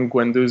get it from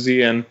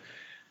Guendouzi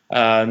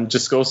and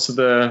just goes to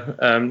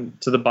the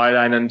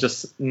byline and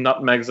just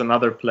nutmegs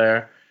another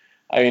player.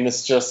 I mean,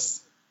 it's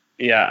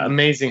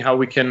amazing how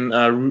we can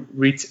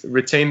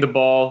retain the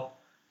ball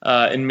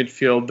in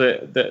midfield.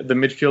 The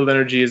midfield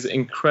energy is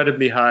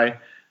incredibly high.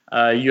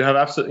 You have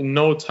absolutely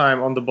no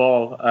time on the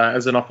ball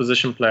as an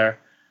opposition player.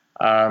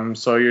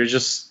 So you're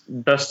just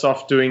best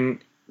off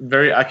doing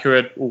very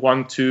accurate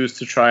 1-2s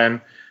to try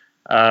and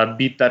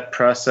beat that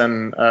press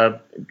and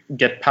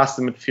get past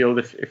the midfield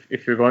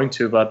if you're going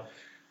to. But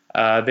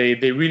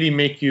they really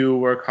make you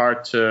work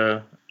hard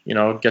to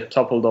get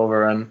toppled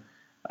over. And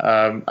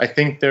I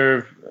think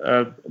they're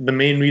the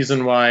main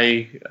reason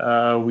why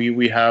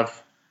we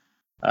have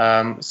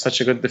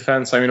such a good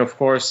defense. I mean, of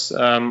course,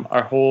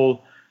 our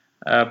whole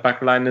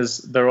back line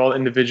they're all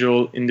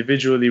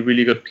individually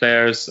really good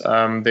players.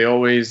 They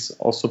always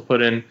also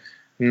put in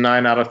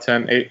 9 out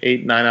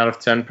of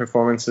 10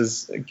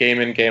 performances game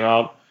in, game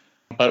out.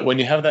 But when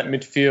you have that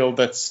midfield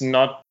that's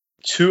not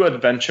too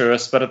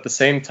adventurous, but at the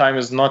same time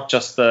is not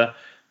just the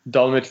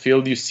dull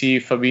midfield, you see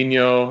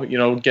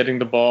Fabinho, getting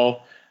the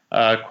ball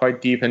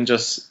quite deep and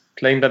just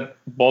playing that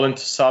ball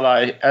into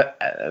Salah.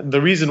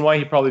 The reason why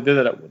he probably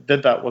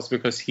did that was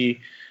because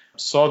he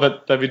saw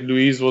that David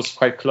Luiz was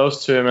quite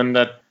close to him and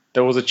that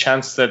there was a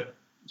chance that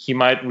he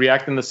might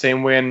react in the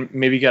same way and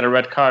maybe get a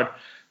red card.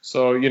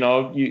 So, you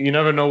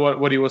never know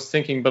what he was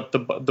thinking, but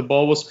the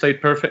ball was played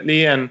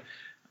perfectly, and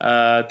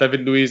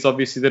David Luiz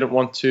obviously didn't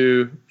want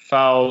to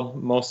foul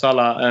Mo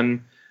Salah,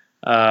 and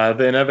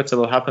the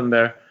inevitable happened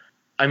there.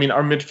 I mean,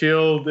 our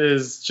midfield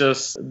is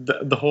just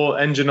the whole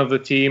engine of the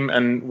team,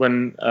 and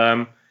when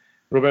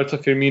Roberto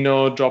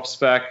Firmino drops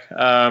back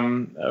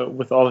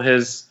with all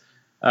his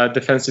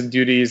defensive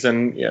duties,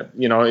 and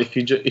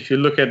if you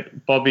look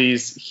at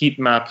Bobby's heat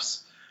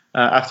maps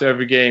after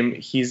every game,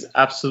 he's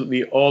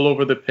absolutely all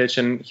over the pitch,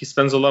 and he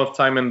spends a lot of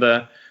time in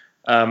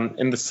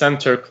the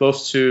center,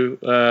 closer to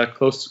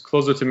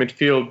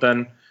midfield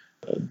than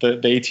the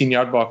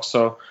 18-yard box.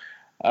 So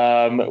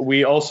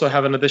we also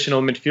have an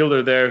additional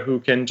midfielder there who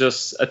can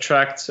just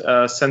attract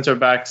center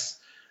backs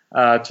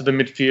to the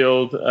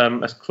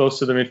midfield, as close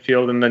to the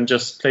midfield, and then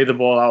just play the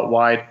ball out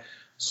wide.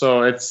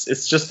 So it's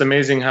just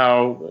amazing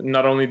how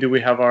not only do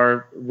we have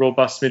our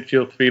robust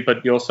midfield three,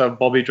 but you also have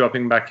Bobby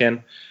dropping back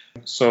in.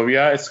 So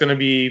it's going to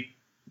be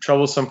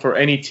troublesome for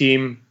any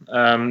team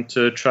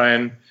to try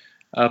and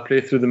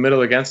play through the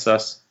middle against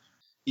us.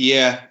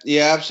 Yeah,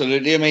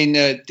 absolutely. I mean,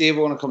 Dave,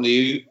 I want to come to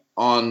you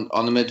on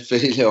the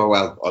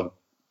midfield.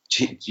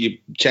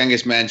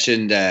 Cengiz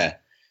mentioned Gini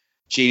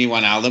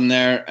Wijnaldum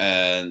there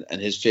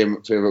and his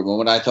favorite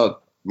moment. I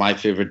thought my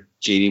favorite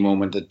Gini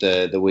moment at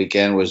the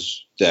weekend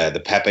was the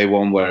Pepe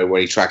one where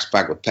he tracks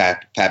back with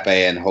Pepe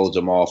and holds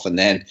him off, and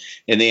then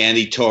in the end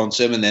he taunts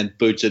him and then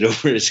boots it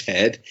over his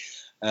head.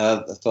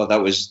 I thought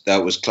that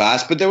was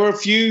class. But there were a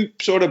few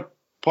sort of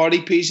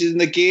party pieces in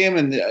the game,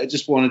 and I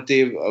just wanted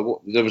Dave.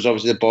 There was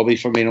obviously the Bobby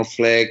Firmino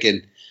flick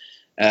and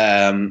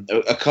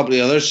a couple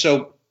of others.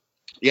 So,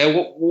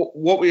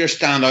 what were your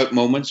standout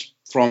moments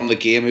from the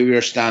game? Who were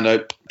your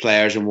standout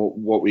players, and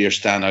what were your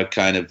standout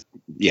kind of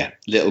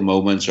little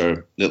moments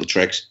or little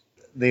tricks?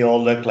 They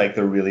all look like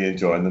they're really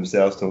enjoying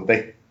themselves, don't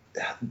they?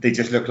 They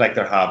just look like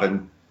they're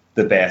having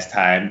the best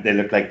time. They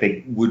look like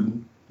they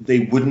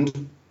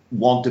wouldn't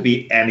want to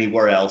be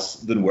anywhere else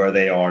than where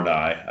they are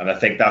now, and I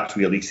think that's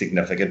really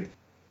significant.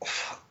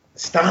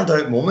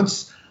 Standout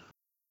moments,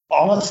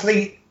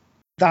 honestly,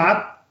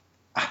 that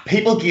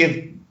people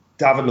give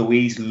David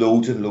Luiz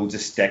loads and loads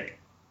of stick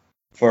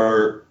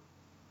for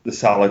the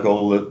Salah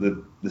goal,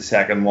 the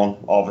second one,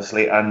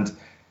 obviously, and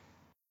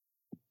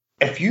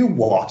if you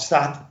watch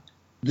that,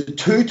 the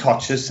two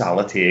touches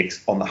Salah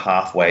takes on the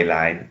halfway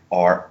line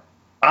are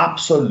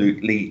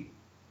absolutely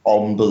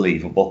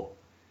unbelievable.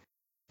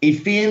 He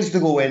feigns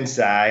to go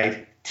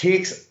inside,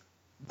 takes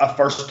a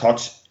first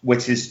touch,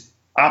 which is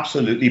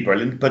absolutely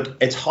brilliant, but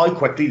it's how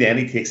quickly then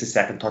he takes a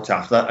second touch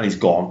after that and he's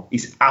gone.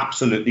 He's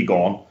absolutely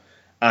gone.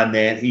 And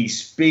then he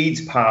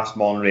speeds past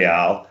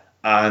Monreal,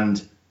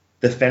 and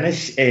the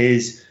finish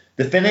is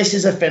a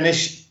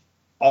finish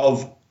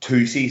of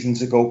 2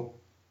 seasons ago.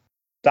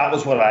 That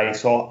was what I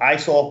saw. I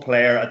saw a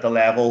player at the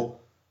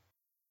level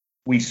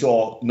we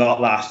saw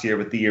not last year,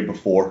 but the year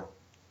before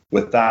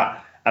with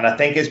that. And I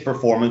think his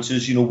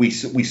performances, we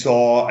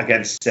saw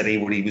against City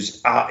where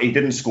he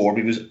didn't score, but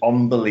he was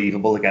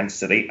unbelievable against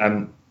City.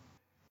 And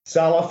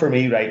Salah, for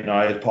me right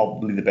now, is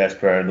probably the best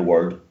player in the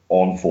world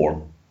on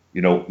form.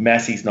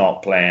 Messi's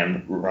not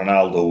playing.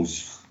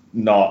 Ronaldo's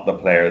not the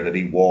player that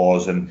he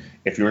was. And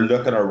if you're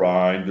looking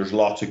around, there's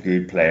lots of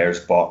good players,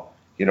 but,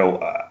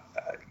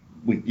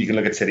 you can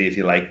look at City if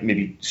you like,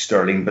 maybe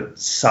Sterling, but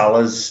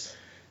Salah's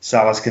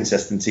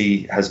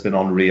consistency has been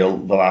unreal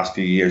the last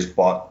few years,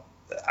 but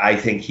I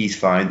think he's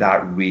found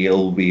that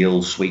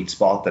real sweet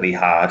spot that he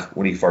had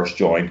when he first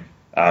joined.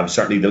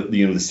 Certainly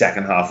the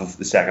second half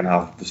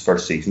of his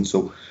first season.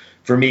 So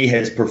for me,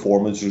 his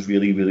performance was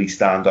really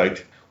stand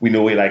out. We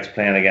know he likes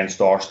playing against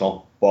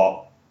Arsenal,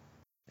 but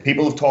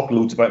people have talked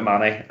loads about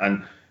Mane,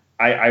 and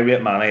I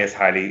rate Mane as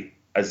highly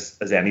as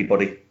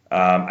anybody.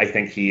 I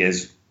think he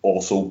is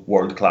also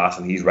world class,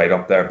 and he's right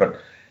up there. But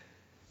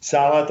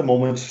Salah at the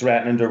moment is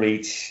threatening to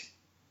reach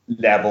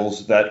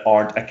levels that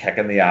aren't a kick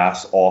in the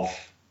ass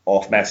off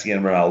Messi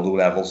and Ronaldo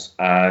levels.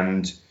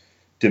 And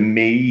to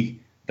me,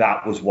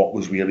 that was what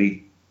was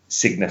really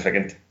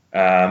significant.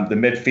 The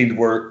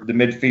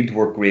midfield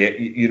were great.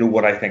 You know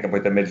what I think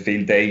about the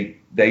midfield?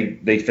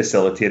 They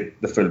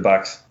facilitate the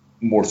fullbacks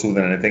more so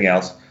than anything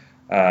else.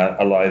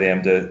 Allow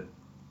them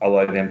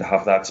to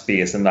have that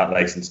space and that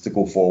license to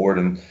go forward,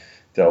 and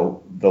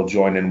they'll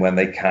join in when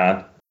they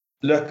can.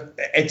 Look,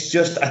 it's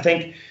just, I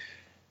think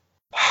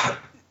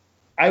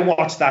I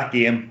watched that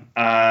game,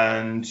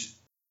 and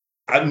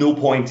at no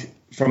point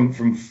from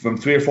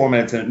 3 or 4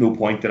 minutes, and at no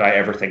point did I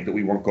ever think that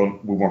we weren't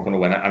going to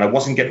win it. And I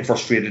wasn't getting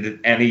frustrated at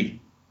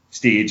any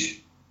stage,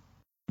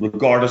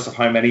 regardless of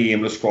how many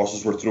aimless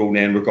crosses were thrown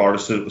in,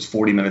 regardless that it was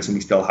 40 minutes and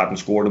we still hadn't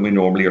scored, and we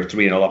normally are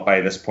 3-0 up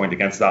by this point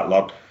against that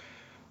lot.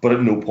 But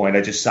at no point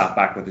I just sat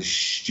back with a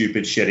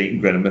stupid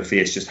shit-eating grin on my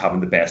face, just having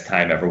the best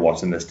time ever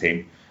watching this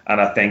team. And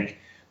I think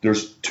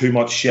there's too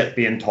much shit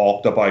being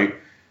talked about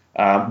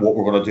what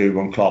we're going to do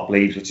when Klopp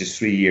leaves, which is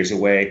 3 years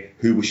away,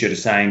 who we should have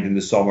signed in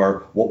the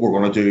summer, what we're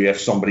going to do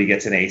if somebody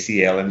gets an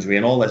ACL injury,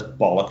 and all this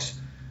bollocks.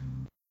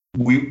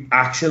 We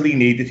actually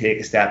need to take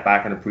a step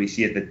back and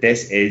appreciate that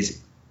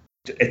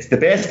it's the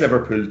best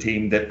Liverpool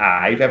team that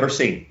I've ever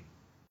seen,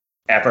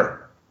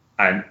 ever.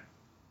 And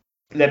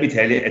let me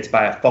tell you, it's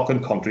by a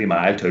fucking country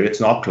mile too. It's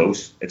not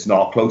close.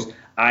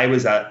 I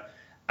was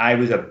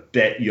a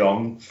bit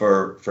young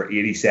for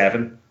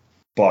 87,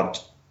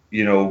 but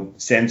you know,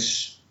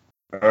 since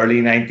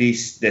early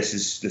 90s, this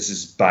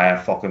is by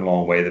a fucking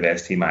long way the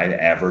best team I've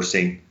ever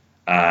seen.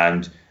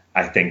 And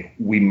I think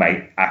we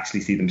might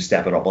actually see them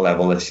step it up a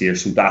level this year.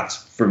 So that's,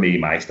 for me,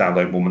 my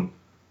standout moment.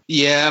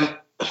 Yeah,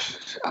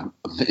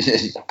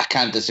 I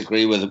can't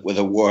disagree with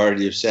a word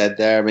you've said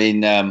there. I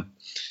mean,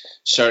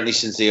 certainly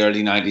since the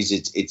early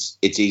 90s,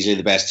 it's easily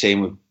the best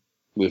team.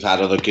 We've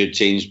had other good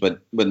teams,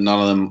 but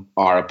none of them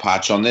are a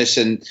patch on this.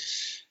 And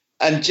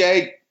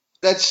Jay,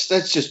 let's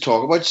just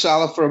talk about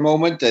Salah for a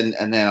moment, and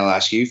then I'll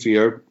ask you for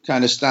your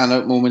kind of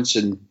standout moments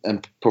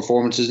and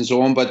performances and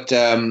so on. But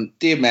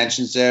Dave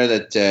mentions there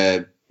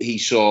that he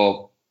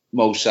saw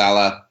Mo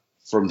Salah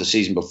from the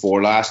season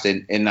before last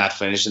in that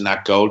finish, in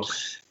that goal.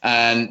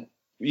 And,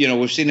 you know,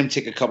 we've seen him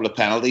take a couple of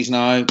penalties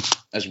now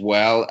as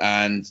well.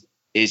 And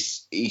he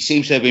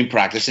seems to have been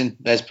practicing,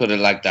 let's put it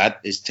like that.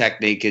 His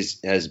technique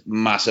has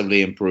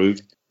massively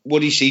improved.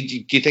 What do you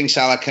see? Do you think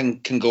Salah can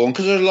go on?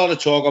 Because there's a lot of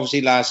talk,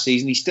 obviously, last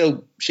season. He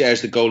still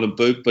shares the golden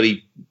boot, but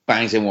he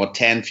bangs in,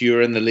 10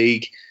 fewer in the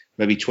league,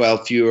 maybe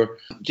 12 fewer.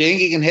 Do you think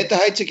he can hit the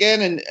heights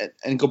again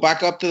and go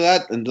back up to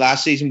that? And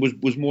last season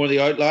was more the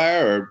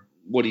outlier, or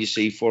what do you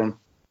see for him?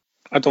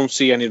 I don't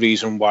see any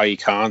reason why he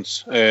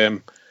can't.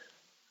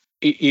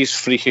 He's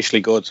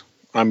freakishly good.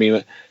 I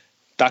mean,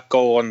 that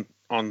goal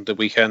on the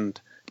weekend,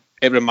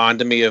 it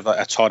reminded me of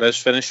a Torres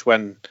finish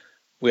when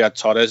we had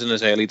Torres in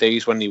his early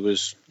days, when he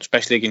was,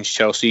 especially against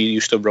Chelsea, he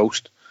used to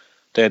roast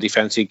their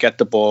defence. He'd get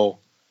the ball,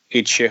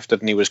 he'd shifted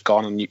and he was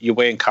gone, and you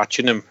weren't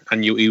catching him,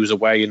 and he was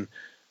away, and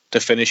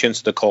the finish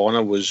into the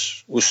corner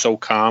was so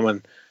calm.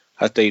 And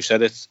as Dave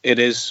said, it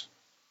is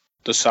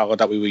the Salah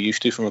that we were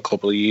used to from a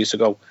couple of years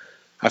ago.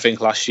 I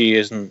think last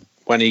year, and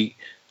when he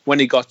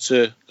got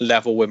to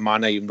level with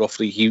Mane,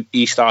 roughly,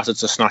 he started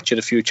to snatch at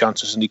a few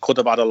chances, and he could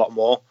have had a lot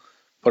more.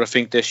 But I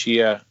think this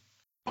year,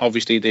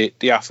 obviously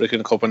the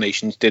African Cup of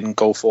Nations didn't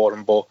go for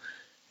him, but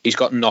he's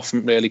got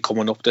nothing really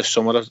coming up this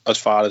summer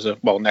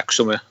next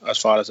summer, as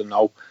far as I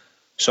know.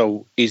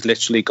 So he's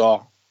literally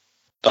got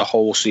the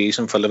whole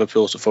season for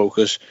Liverpool to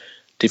focus.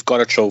 They've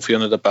got a trophy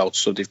under the belt,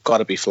 so they've got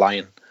to be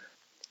flying.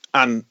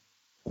 And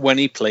when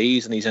he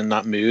plays and he's in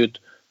that mood,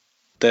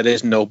 there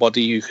is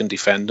nobody who can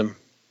defend him.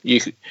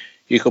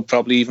 You could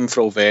probably even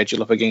throw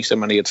Virgil up against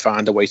him and he'd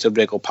find a way to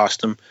wriggle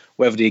past him.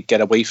 Whether he'd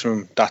get away from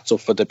him, that's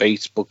up for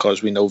debate,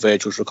 because we know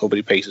Virgil's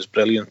recovery pace is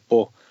brilliant.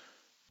 But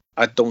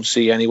I don't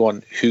see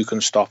anyone who can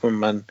stop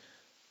him, and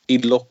he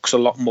looks a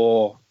lot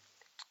more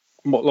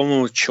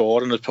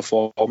mature in his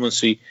performance.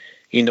 He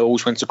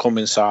knows when to come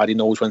inside, he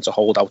knows when to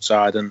hold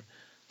outside, and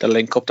the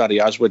link up that he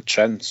has with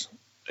Trent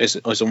is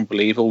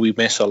unbelievable. We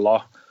miss a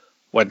lot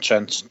when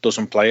Trent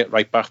doesn't play it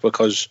right back,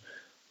 because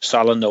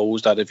Salah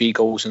knows that if he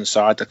goes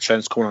inside, that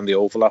Trent's coming on the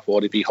overlap,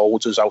 or if he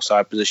holds his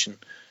outside position,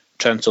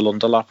 Trent will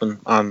underlap,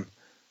 and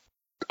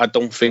I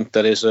don't think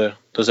there's a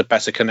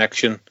better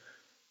connection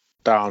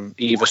down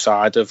either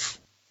side of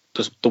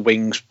the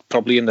wings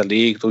probably in the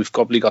league. We've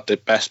probably got the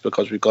best,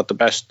 because we've got the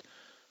best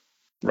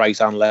right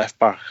and left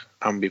back,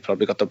 and we've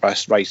probably got the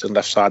best right and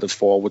left side of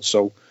forward.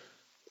 So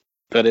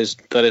there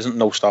isn't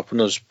no stopping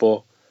us.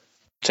 But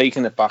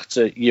taking it back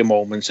to your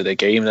moments of the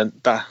game, and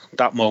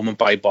that moment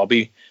by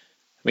Bobby,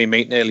 my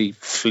mate nearly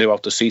flew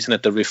out the seat and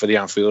hit the roof of the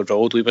Anfield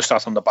Road. We were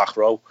sat on the back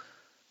row,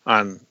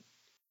 and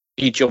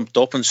he jumped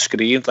up and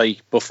screamed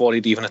like before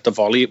he'd even hit the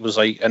volley. It was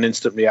like an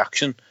instant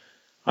reaction,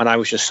 and I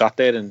was just sat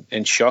there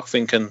in shock,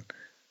 thinking,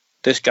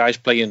 this guy's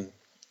playing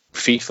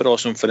FIFA or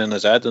something in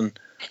his head, and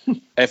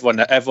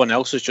everyone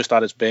else is just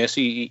at his base.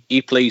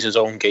 He plays his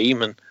own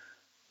game, and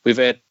we've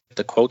heard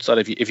the quotes that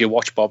if you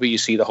watch Bobby, you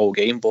see the whole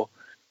game, but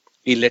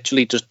he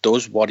literally just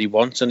does what he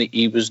wants, and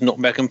he was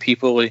nutmegging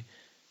people.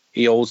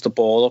 He holds the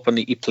ball up and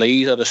he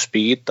plays at a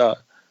speed that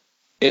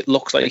it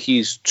looks like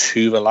he's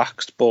too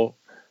relaxed, but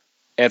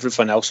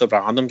everything else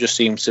around him just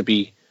seems to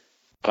be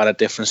at a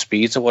different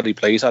speed to what he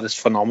plays at. It's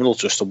phenomenal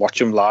just to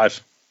watch him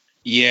live.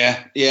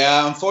 Yeah.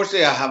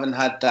 Unfortunately, I haven't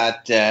had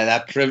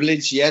that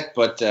privilege yet,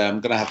 but I'm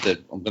gonna have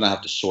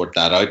to sort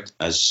that out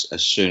as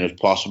soon as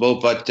possible.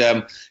 But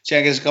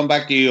Cengiz, come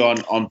back to you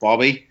on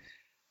Bobby.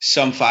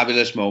 Some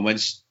fabulous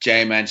moments.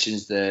 Jay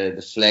mentions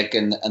the flick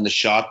and the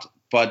shot,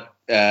 but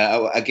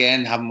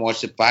again, having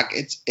watched it back,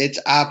 it's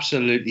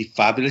absolutely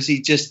fabulous.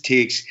 He just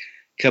takes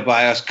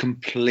Ceballos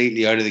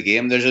completely out of the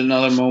game. There's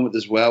another moment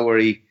as well where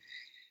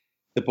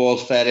the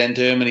ball's fed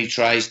into him and he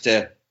tries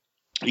to.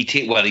 He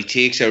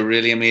takes a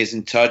really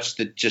amazing touch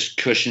that just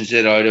cushions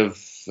it out of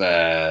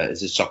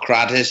is it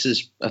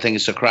Socrates'? I think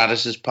it's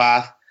Socrates'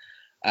 path,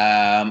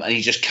 and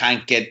he just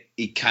can't get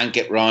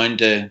round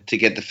to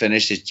get the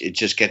finish. It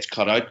just gets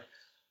cut out.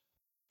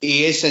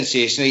 He is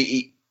sensational.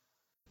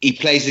 He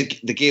plays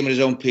the game at his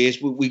own pace.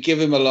 We give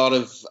him a lot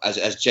of,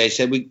 as Jay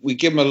said, we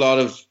give him a lot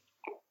of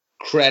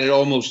credit,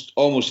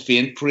 almost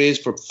faint praise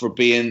for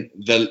being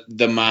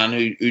the man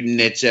who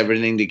knits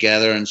everything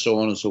together and so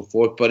on and so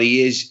forth. But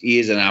he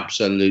is an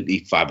absolutely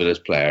fabulous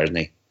player, isn't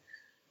he?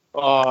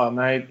 Oh,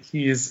 mate,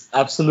 he is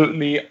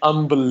absolutely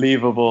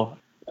unbelievable.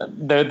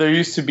 There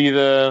used to be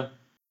the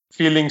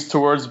feelings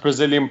towards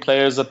Brazilian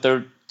players that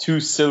they're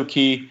too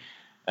silky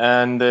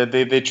and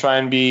they try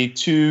and be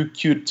too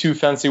cute, too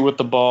fancy with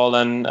the ball,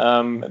 and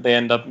they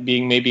end up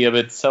being maybe a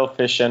bit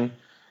selfish and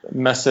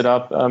mess it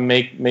up,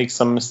 make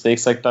some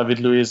mistakes like David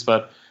Luiz.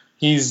 But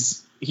he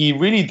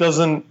really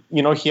doesn't,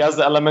 he has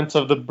the element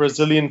of the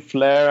Brazilian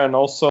flair and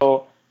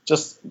also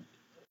just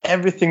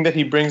everything that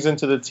he brings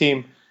into the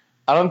team.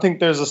 I don't think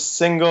there's a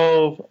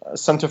single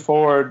center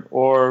forward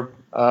or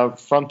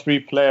front three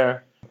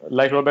player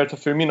like Roberto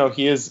Firmino.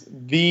 He is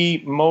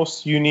the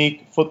most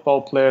unique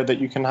football player that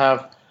you can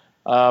have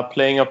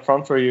playing up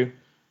front for you.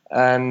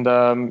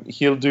 And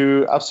he'll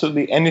do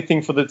absolutely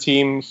anything for the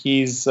team.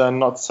 He's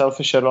not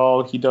selfish at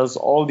all. He does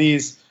all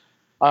these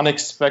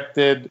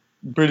unexpected,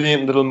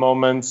 brilliant little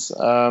moments.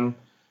 With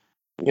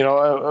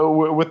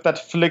that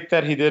flick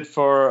that he did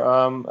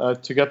for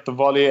to get the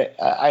volley,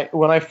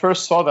 when I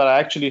first saw that, I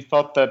actually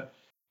thought that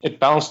it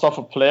bounced off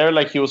a player,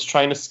 like he was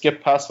trying to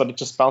skip past, but it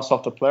just bounced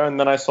off the player. And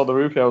then I saw the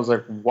replay. I was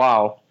like,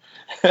 wow.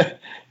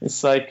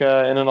 It's like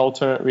in an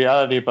alternate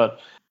reality. But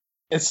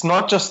it's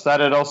not just that.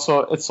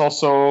 It's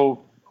also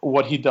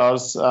what he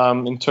does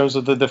in terms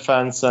of the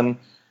defense. And,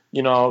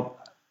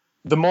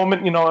 the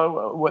moment,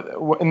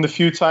 in the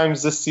few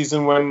times this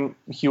season when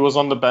he was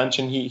on the bench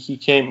and he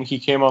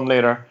came on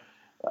later,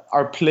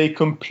 our play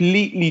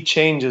completely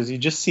changes. You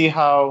just see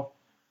how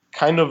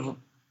kind of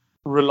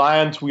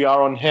reliant we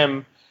are on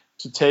him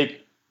to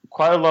take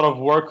quite a lot of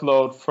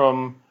workload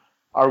from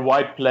our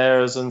wide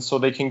players, and so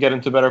they can get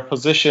into better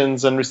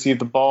positions and receive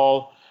the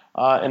ball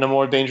in a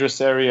more dangerous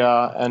area.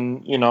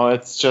 And,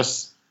 it's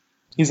just,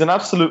 he's an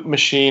absolute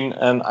machine,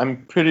 and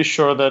I'm pretty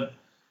sure that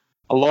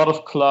a lot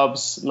of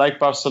clubs like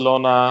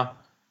Barcelona,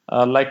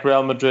 like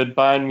Real Madrid,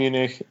 Bayern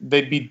Munich,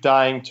 they'd be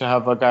dying to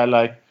have a guy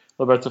like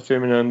Roberto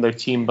Firmino in their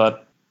team,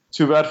 but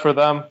too bad for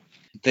them.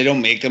 They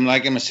don't make them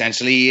like him.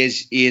 Essentially,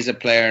 he is a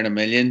player in a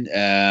million.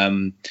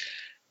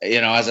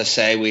 As I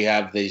say, we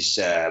have these.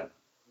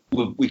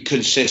 We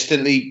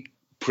consistently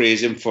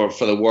praise him for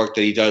the work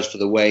that he does, for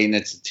the way he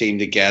knits the team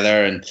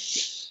together, and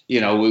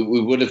you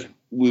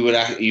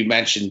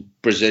mentioned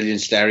Brazilian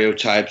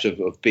stereotypes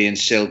of being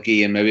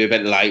silky and maybe a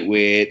bit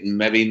lightweight and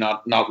maybe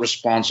not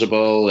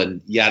responsible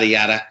and yada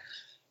yada.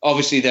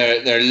 Obviously,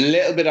 they're a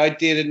little bit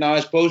outdated now,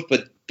 I suppose,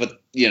 but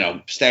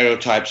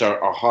stereotypes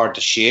are hard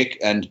to shake.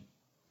 And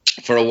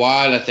for a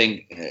while, I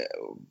think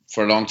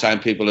for a long time,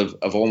 people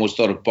have almost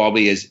thought of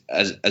Bobby as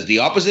the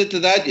opposite to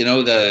that.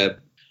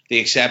 The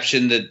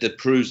exception that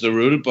proves the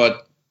rule,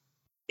 but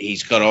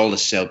he's got all the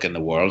silk in the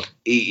world.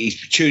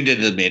 He's tuned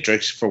into the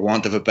Matrix, for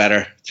want of a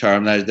better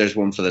term. There's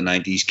one for the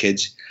 90s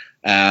kids.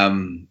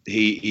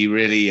 He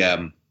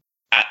really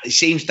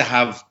seems to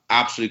have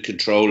absolute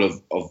control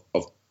of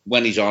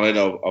when he's on it,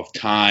 of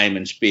time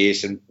and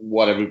space and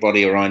what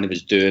everybody around him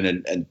is doing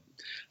and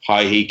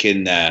how he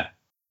can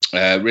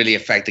really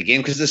affect the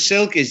game. Because the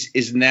silk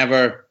is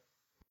never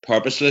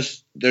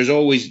purposeless. There's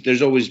always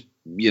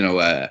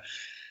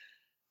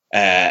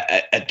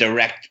a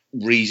direct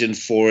reason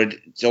for it.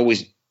 It's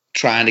always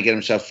trying to get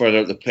himself further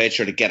up the pitch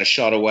or to get a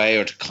shot away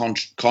or to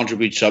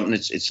contribute something.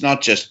 It's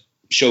not just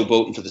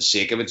showboating for the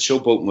sake of it. It's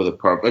showboating with a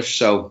purpose.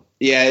 So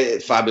yeah,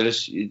 it's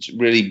fabulous. It's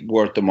really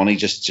worth the money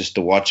just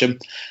to watch him.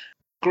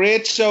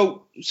 Great.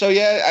 So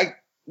yeah,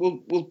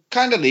 we'll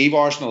kind of leave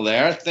Arsenal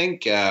there. I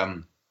think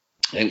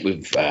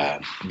we've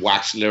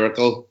waxed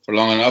lyrical for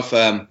long enough.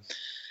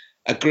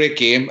 A great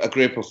game, a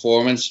great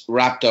performance,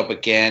 wrapped up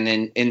again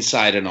in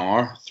inside an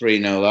hour,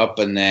 3-0 up,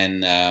 and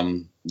then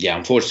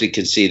unfortunately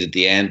conceded at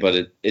the end.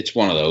 But it's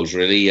one of those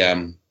really.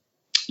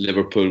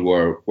 Liverpool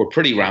were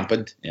pretty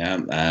rampant,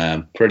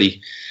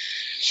 pretty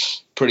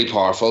pretty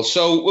powerful.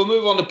 So we'll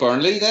move on to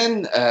Burnley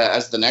then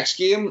as the next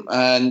game.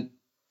 And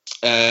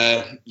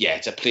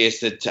it's a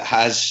place that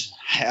has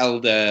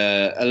held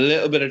a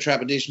little bit of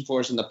trepidation for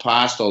us in the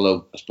past,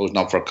 although I suppose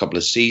not for a couple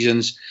of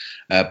seasons.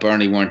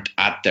 Burnley weren't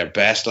at their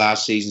best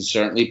last season,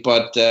 certainly,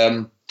 but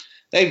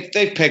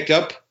they've picked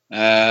up.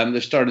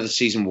 They've started the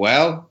season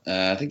well.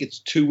 I think it's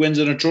 2 wins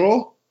and a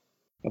draw.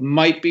 I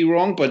might be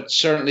wrong, but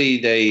certainly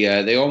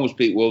they almost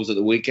beat Wolves at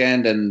the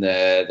weekend, and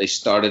they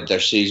started their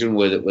season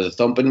with a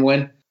thumping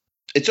win.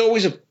 It's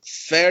always a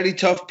fairly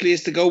tough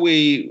place to go.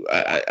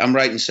 I'm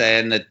right in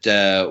saying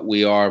that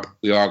we are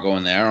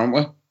going there, aren't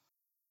we?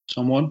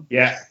 Someone?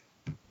 Yeah.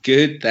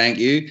 Good, thank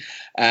you.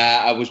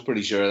 I was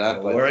pretty sure of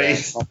that. No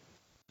worries.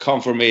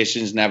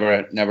 Confirmation's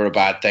never a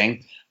bad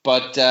thing.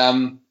 But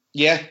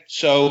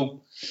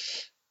so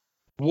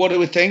what do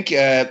we think?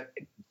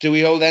 Do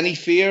we hold any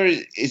fear?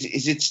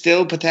 Is it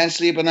still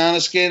potentially a banana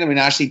skin? I mean,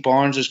 Ashley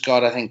Barnes has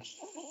got, I think,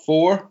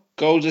 4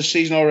 goals this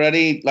season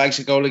already. Likes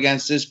a goal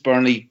against us.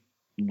 Burnley,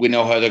 we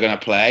know how they're going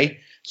to play.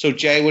 So,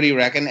 Jay, what do you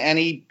reckon?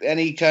 Any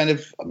kind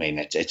of, I mean,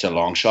 it's a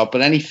long shot,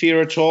 but any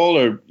fear at all,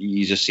 or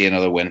you just see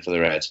another win for the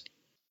Reds?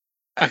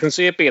 I can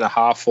see it being a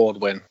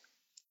half-forward win.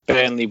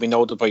 Burnley, we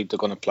know the way they're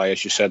going to play.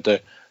 As you said,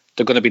 they're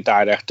going to be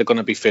direct, they're going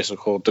to be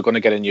physical, they're going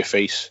to get in your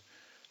face.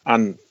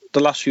 And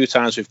the last few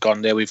times we've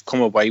gone there, we've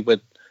come away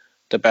with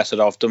the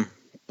better of them.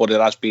 But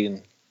it has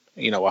been,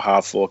 a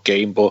half-forward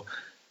game. But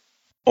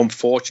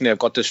unfortunately, I've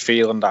got this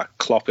feeling that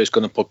Klopp is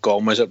going to put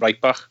Gomez at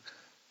right back.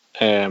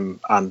 And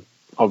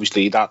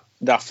obviously that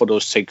for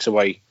us takes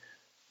away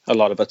a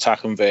lot of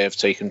attacking verve,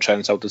 taking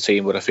Trent out the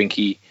team. But I think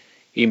he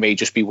may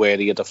just be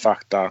wary of the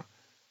fact that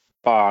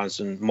Barnes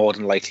and more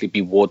than likely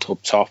be Wood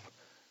up top.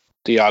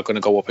 They are going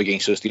to go up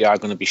against us. They are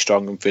going to be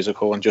strong and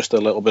physical, and just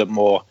a little bit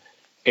more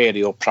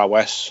aerial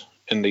prowess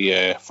in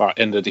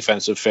the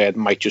defensive third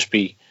might just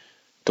be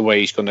the way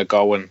he's going to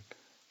go. And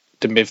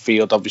the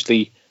midfield,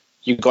 obviously,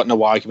 you've got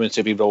no arguments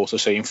if he rolls the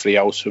same 3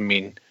 out. I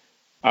mean,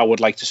 I would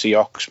like to see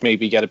Ox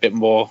maybe get a bit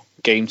more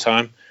game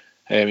time.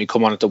 He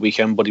come on at the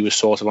weekend, but he was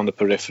sort of on the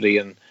periphery,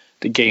 and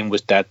the game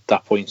was dead at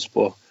that point.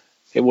 But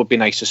it would be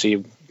nice to see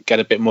him get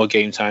a bit more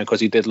game time, because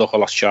he did look a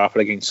lot sharper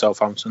against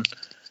Southampton.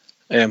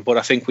 But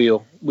I think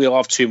we'll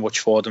have too much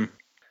for them.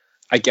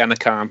 Again, I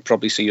can't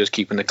probably see us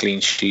keeping a clean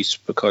sheet,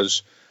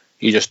 because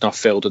you're just not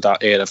filled with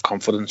that air of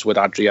confidence with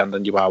Adrian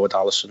than you are with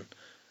Alisson.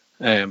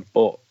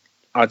 But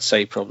I'd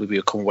say probably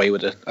we'll come away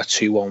with a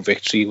 2-1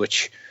 victory,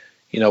 which,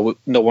 no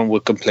one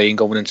would complain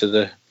going into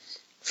the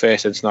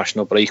first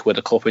international break with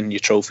a cup in your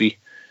trophy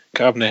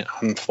cabinet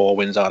and 4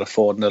 wins out of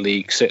 4 in the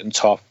league, sitting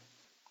top.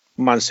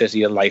 Man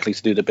City are likely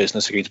to do the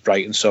business against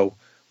Brighton, so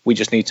we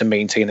just need to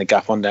maintain a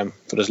gap on them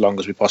for as long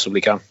as we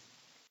possibly can.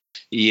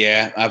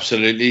 Yeah,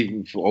 absolutely.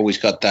 We've always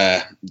got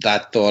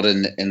that thought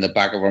in the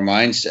back of our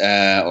minds,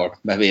 or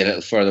maybe a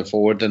little further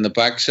forward than the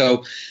back.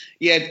 So,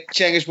 yeah,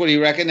 Cengiz, what do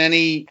you reckon?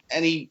 Any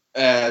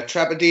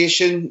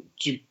trepidation?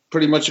 Do you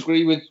pretty much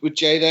agree with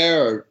Jay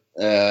there, or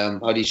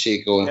how do you see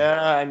it going?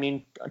 Yeah, I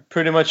mean, I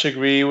pretty much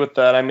agree with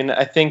that. I mean,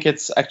 I think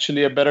it's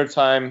actually a better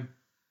time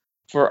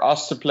for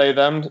us to play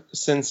them,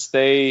 since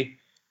they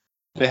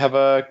have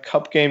a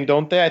cup game,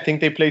 don't they? I think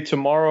they play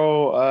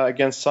tomorrow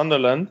against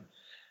Sunderland.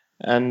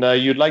 And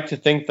you'd like to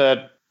think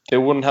that they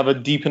wouldn't have a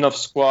deep enough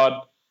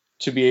squad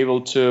to be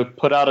able to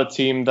put out a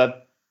team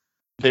that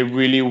they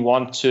really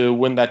want to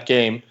win that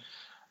game.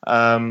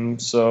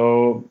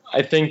 So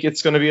I think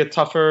it's going to be a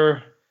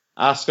tougher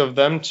ask of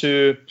them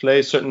to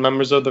play certain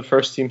members of the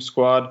first team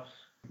squad,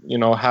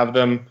 have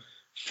them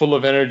full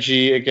of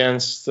energy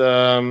against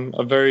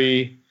a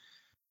very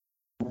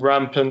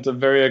rampant, a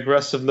very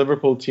aggressive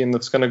Liverpool team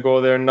that's going to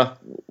go there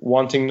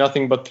wanting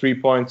nothing but 3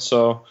 points.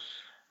 So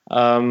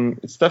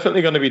it's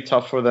definitely going to be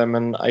tough for them,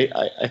 and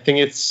I think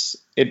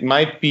it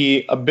might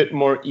be a bit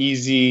more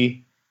easier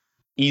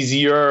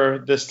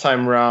this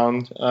time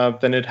round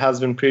than it has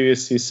been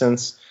previously,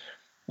 since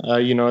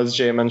as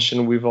Jay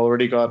mentioned, we've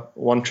already got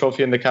 1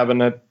 trophy in the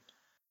cabinet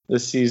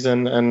this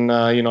season, and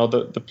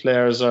the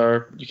players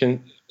are, you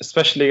can,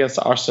 especially against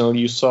Arsenal,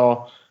 you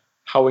saw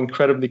how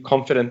incredibly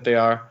confident they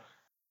are.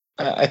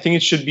 I think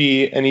it should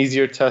be an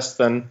easier test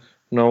than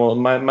normal.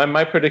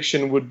 My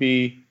prediction would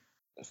be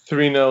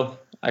 3-0.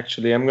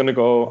 Actually, I'm gonna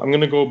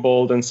go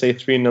bold and say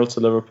 3-0 to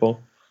Liverpool.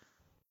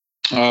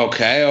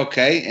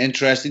 Okay,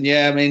 interesting.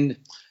 Yeah, I mean,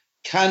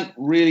 can't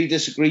really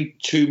disagree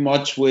too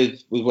much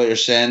with what you're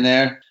saying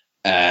there.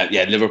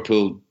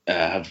 Liverpool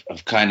have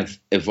kind of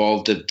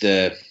evolved.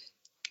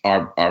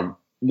 Our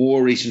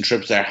more recent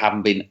trips there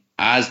haven't been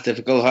as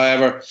difficult.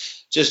 However,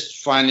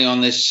 just finally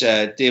on this,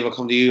 Dave, I'll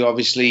come to you.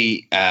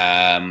 Obviously,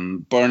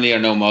 Burnley are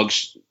no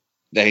mugs.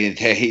 They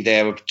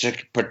have a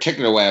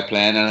particular way of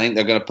playing, and I think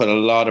they're going to put a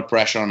lot of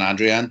pressure on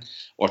Adrian,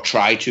 or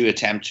try to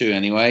attempt to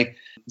anyway.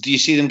 Do you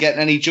see them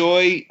getting any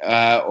joy,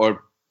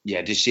 or do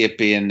you see it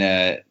being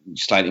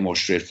slightly more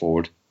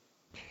straightforward?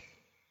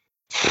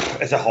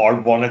 It's a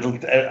hard one.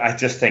 I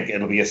just think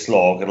it'll be a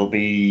slog. It'll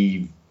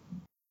be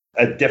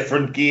a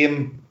different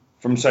game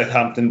from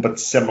Southampton, but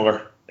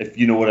similar, if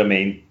you know what I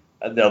mean.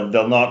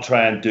 They'll not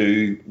try and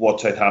do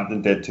what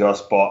Southampton did to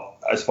us, but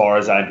as far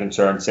as I'm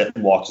concerned,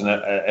 sitting watching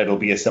it, it'll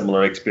be a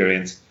similar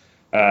experience.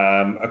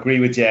 Agree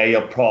with Jay.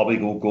 He'll probably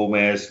go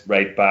Gomez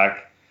right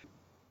back.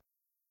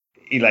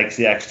 He likes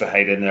the extra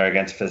height in there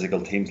against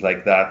physical teams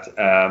like that.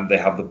 They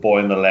have the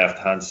boy on the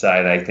left-hand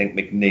side, I think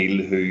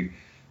McNeil, who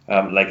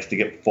likes to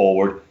get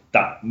forward.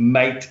 That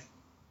might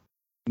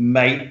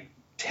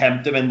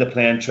tempt him into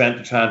playing Trent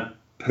to try and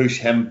push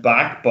him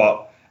back,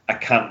 but I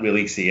can't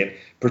really see it,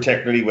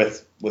 particularly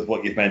with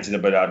what you've mentioned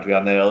about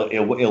Adrian.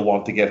 He'll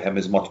want to give him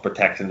as much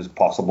protection as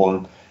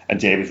possible. And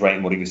Jay was right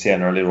in what he was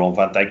saying earlier on.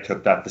 Van Dijk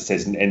took that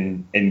decision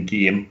in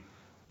game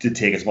to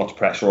take as much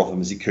pressure off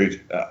him as he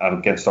could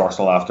against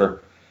Arsenal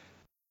after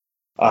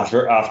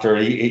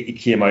he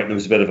came out, and there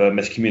was a bit of a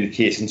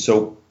miscommunication.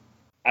 So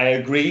I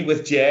agree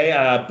with Jay,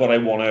 but I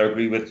want to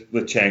agree with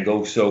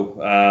Chengo. So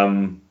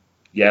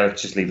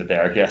let's just leave it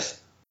there, I guess.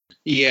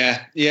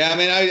 Yeah. I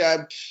mean,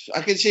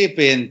 I can see it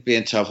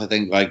being tough. I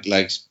think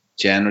like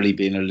generally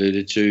being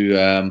alluded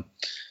to.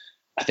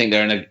 I think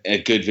they're in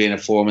a good vein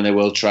of form, and they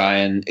will try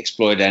and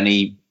exploit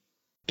any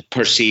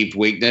perceived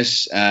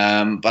weakness.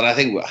 But I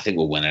think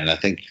we'll win it. I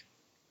think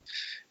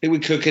we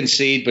could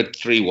concede, but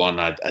 3-1.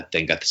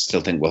 I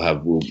still think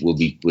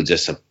we'll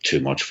just have too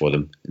much for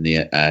them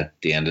at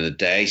the end of the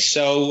day.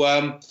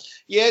 So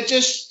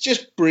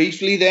just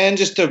briefly then,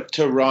 just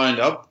to round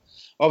up.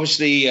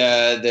 Obviously,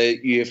 the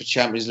UEFA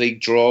Champions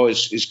League draw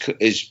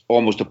is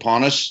almost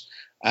upon us,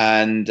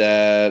 and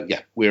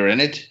we're in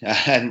it,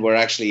 and we're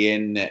actually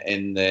in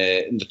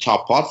the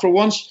top pot for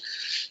once.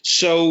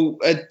 So,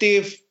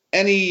 Dave,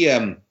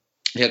 come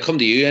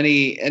to you.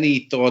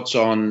 Any thoughts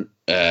on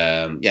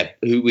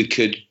who we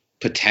could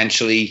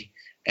potentially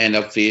end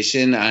up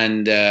facing,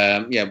 and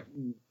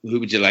who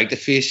would you like to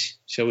face?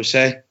 Shall we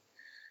say?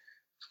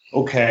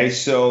 Okay,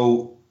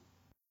 so.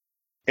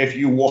 If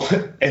you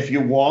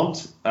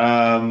want,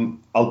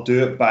 I'll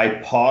do it by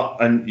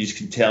pot, and you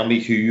can tell me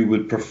who you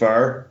would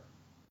prefer.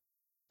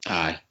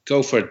 Aye,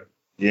 go for it.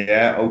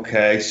 Yeah,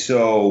 okay.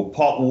 So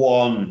pot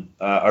one,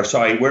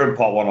 we're in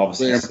pot one,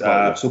 obviously.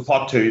 So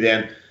pot two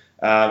then.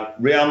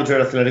 Real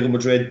Madrid, Atletico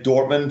Madrid,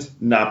 Dortmund,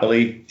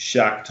 Napoli,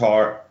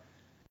 Shakhtar,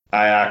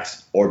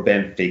 Ajax, or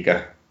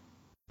Benfica.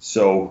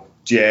 So,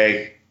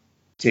 Jay,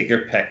 take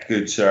your pick,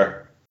 good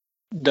sir.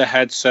 The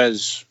head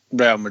says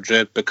Real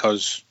Madrid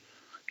because...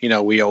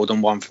 we owed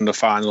them one from the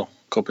final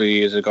a couple of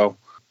years ago.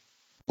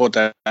 But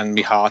then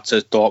my heart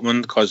says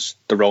Dortmund because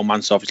the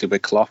romance obviously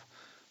with Klopp.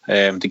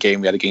 The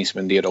game we had against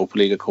them in the Europa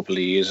League a couple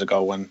of years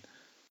ago, and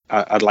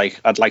I'd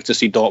like to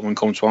see Dortmund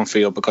come to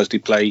Anfield because they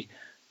play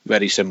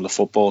very similar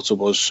football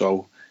to us.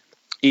 So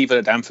either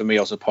of them for me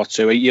as a pot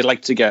two. You'd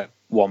like to get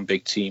one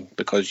big team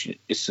because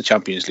it's the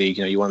Champions League.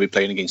 You want to be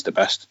playing against the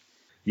best.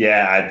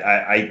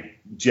 Yeah, I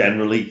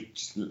generally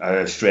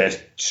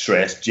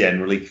stress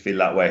generally feel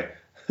that way.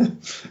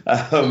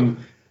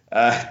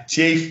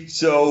 Chief,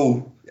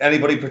 so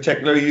anybody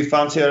particular you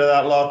fancy out of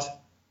that lot?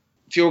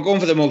 If you were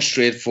going for the most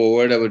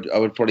straightforward, I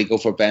would probably go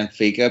for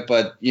Benfica.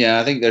 But yeah,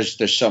 I think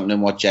there's something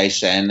in what Jay's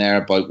saying there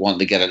about wanting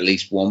to get at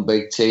least one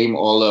big team.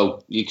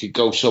 Although you could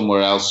go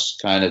somewhere else,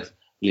 kind of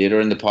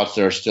later in the pot.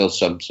 There are still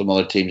some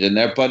other teams in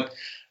there, but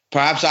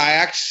perhaps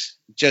Ajax,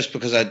 just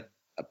because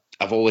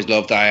I've always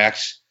loved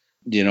Ajax.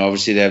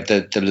 Obviously they have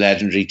the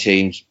legendary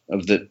teams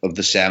of the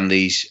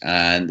 70s,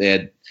 and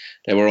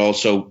they were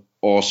also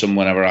awesome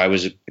whenever I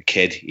was a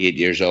kid, 8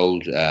 years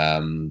old,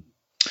 and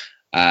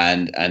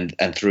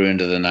through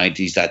into the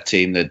 90s, that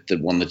team that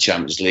won the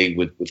Champions League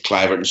with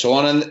Kluivert and so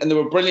on, and they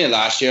were brilliant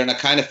last year, and I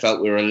kind of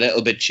felt we were a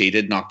little bit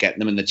cheated not getting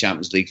them in the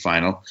Champions League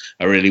final.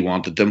 I really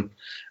wanted them,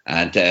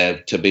 and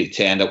to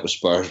end up with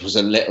Spurs was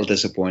a little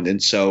disappointing.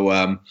 So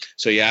I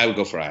would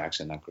go for Ajax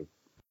in that group.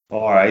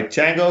 All right,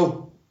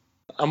 Django.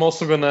 I'm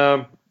also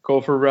gonna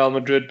go for Real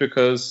Madrid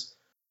because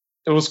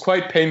it was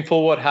quite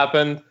painful what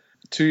happened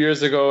 2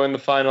 years ago in the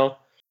final.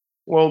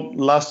 Well,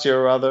 last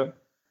year rather.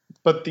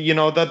 But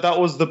that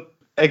was the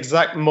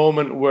exact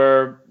moment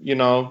where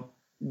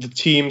the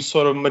team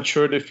sort of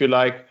matured, if you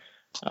like.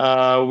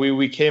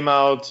 We came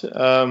out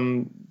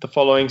the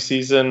following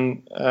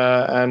season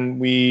and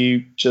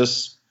we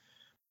just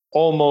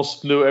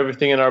almost blew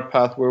everything in our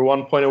path. We were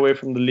 1 point away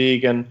from the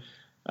league and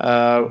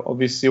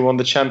obviously won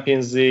the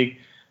Champions League.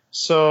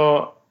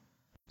 So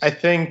I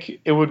think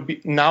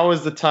now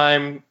is the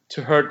time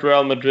to hurt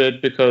Real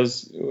Madrid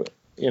because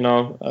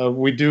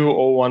we do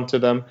owe one to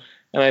them,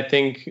 and I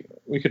think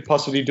we could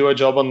possibly do a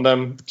job on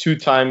them 2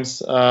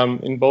 times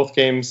in both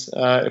games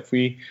if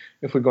we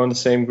go in the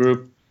same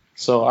group.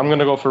 So I'm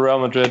gonna go for Real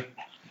Madrid.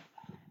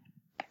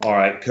 All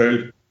right,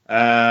 cool.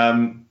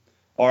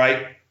 All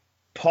right,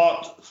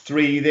 pot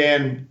 3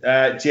 then,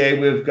 Jay.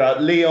 We've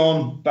got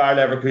Lyon, Bayer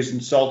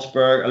Leverkusen,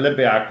 Salzburg,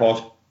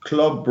 Olympiacos,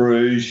 Club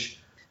Brugge,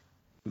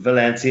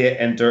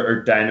 Valencia, Inter,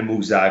 or Dynamo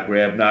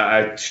Zagreb. Now,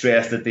 I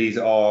stress that these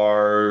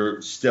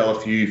are still a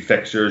few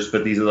fixtures,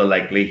 but these are the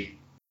likely.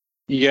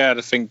 Yeah,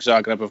 I think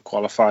Zagreb have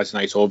qualified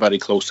tonight, or very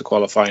close to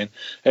qualifying.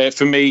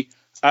 For me,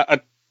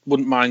 I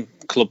wouldn't mind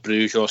Club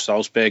Brugge or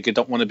Salzburg. You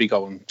don't want to be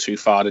going too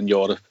far in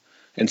Europe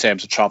in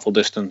terms of travel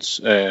distance.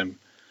 And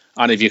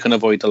if you can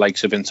avoid the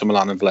likes of Inter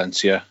Milan and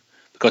Valencia,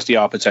 because they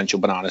are potential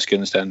banana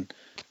skins, then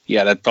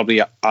yeah, they'd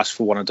probably ask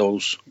for one of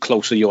those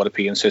closer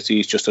European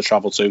cities just to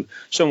travel to,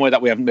 somewhere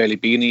that we haven't really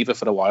been either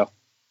for a while.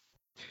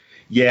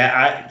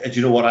 Yeah, do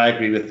you know what? I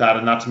agree with that,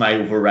 and that's my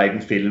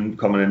overriding feeling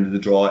coming into the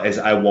draw is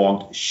I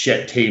want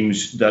shit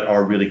teams that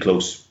are really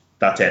close.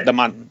 That's it.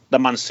 The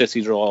Man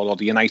City draw or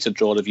the United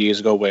draw of years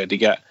ago, where they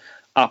get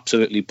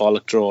absolutely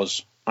bollock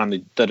draws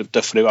and they're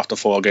through after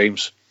 4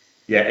 games.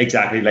 Yeah,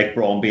 exactly, like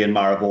Brøndby and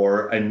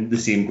Maribor in the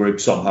same group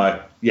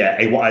somehow. Yeah,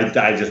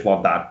 I just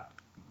want that.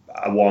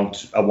 I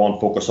want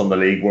focus on the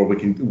league where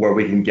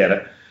we can get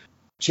it.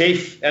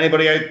 Chief,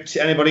 anybody out?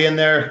 Anybody in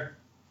there?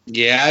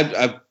 Yeah,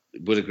 I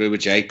would agree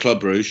with Jay.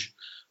 Club Brugge,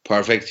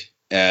 perfect.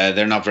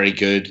 They're not very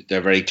good.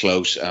 They're very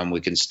close, and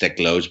we can stick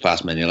loads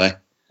past Mignolet.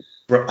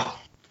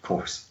 Of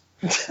course,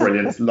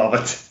 brilliant. Love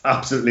it.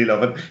 Absolutely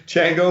love it.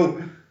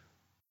 Django,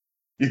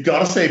 you've got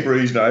to say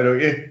Bruges now, don't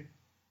you?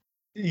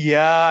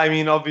 Yeah, I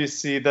mean,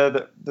 obviously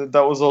that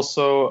was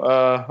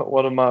also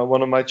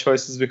one of my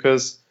choices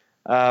because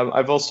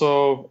I've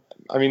also,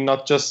 I mean,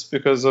 not just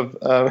because of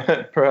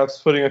perhaps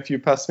putting a few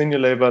past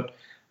Mignolet, but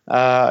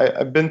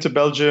I've been to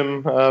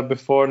Belgium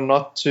before,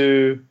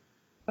 didn't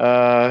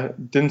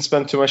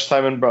spend too much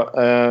time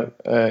I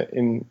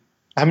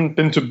haven't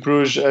been to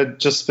Bruges,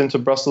 just been to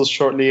Brussels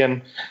shortly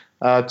and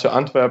to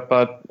Antwerp,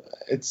 but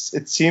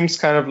it seems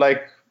kind of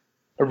like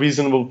a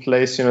reasonable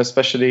place,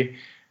 especially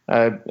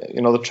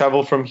the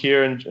travel from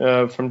here and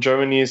from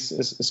Germany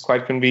is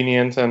quite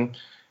convenient, and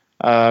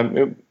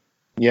I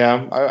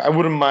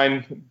wouldn't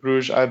mind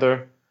Bruges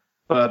either,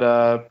 but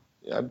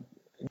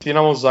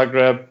Dinamo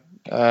Zagreb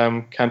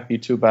can't be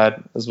too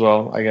bad as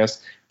well, I guess.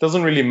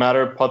 Doesn't really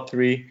matter. Pot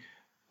 3,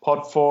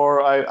 pot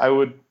 4.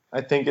 I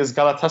think is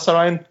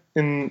Galatasaray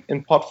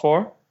in pot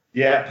 4.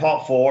 Yeah,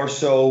 pot 4.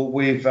 So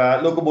we've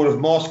Lokomotiv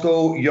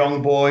Moscow,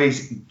 Young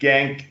Boys,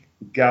 Genk,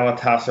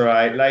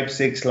 Galatasaray,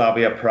 Leipzig,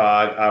 Slavia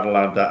Prague,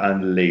 Atalanta,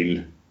 and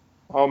Lille.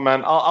 Oh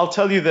man, I'll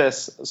tell you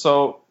this.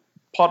 So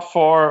pot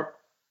 4,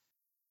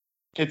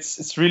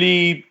 it's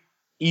really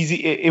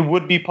easy. It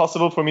would be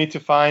possible for me to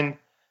find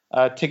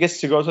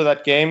tickets to go to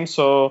that game.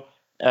 So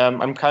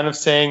I'm kind of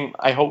saying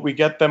I hope we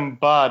get them,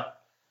 but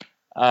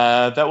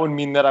that would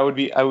mean that I would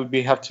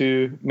have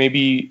to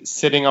maybe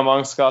sitting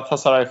amongst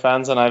Galatasaray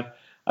fans, and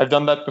I've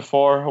done that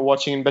before,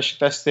 watching in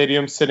Beşiktaş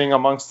Stadium, sitting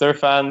amongst their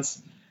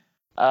fans.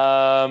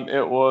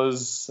 It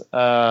was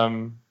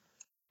not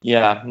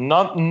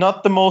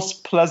the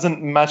most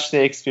pleasant match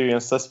day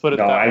experience. Let's put it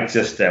that way. I'd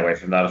just stay away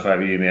from that if I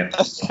were you, mate.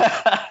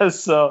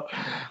 So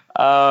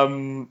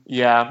I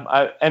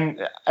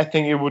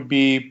think it would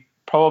be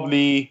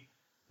probably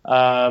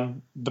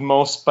the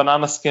most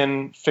banana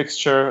skin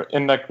fixture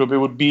in that group. It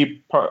would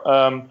be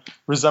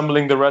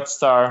resembling the Red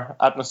Star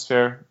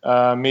atmosphere,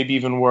 maybe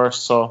even worse.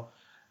 So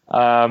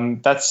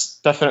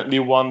that's definitely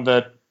one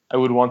that I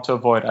would want to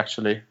avoid,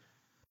 actually.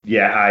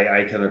 Yeah,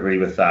 I can agree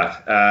with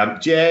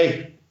that.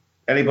 Jay,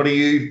 anybody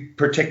you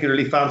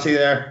particularly fancy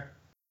there?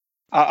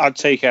 I'd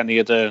take any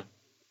of the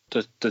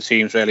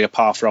teams really,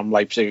 apart from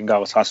Leipzig and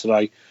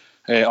Galatasaray.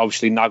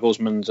 Obviously,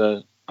 Nagelsmann's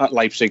at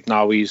Leipzig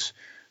now. He's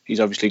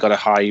obviously got a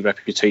high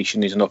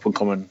reputation. He's an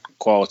up-and-coming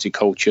quality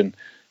coach, and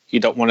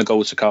you don't want to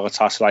go to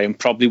Galatasaray. And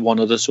probably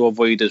one other to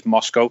avoid is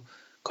Moscow,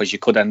 because you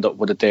could end up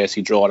with a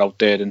dirty draw out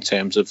there in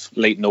terms of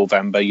late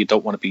November. You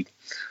don't want to be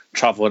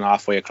travelling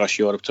halfway across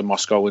Europe to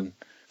Moscow in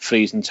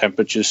freezing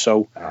temperatures.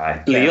 So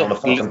Lille on a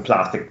fucking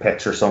plastic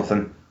pitch or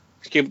something.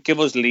 Give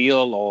us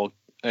Lille or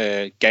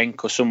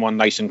Genk or someone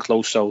nice and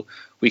close, so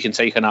we can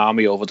take an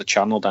army over the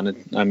channel.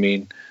 Then I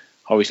mean,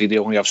 obviously they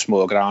only have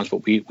small grounds,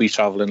 but we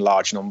travel in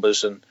large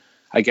numbers. And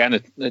again,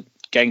 at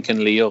Genk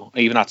and Lille,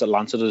 even at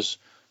Atalanta, there's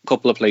a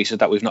couple of places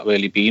that we've not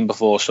really been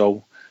before.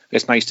 So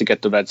it's nice to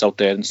get the Reds out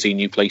there and see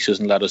new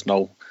places and let us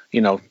know,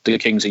 the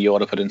kings of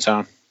Europe are in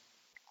town.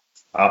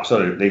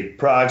 Absolutely.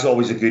 Prague's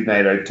always a good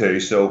night out too.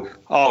 So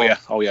oh yeah,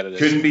 it is.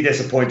 Couldn't be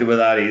disappointed with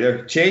that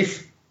either.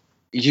 Chief?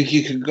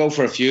 You could go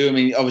for a few. I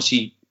mean,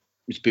 obviously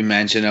it's been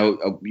mentioned.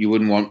 You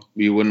wouldn't want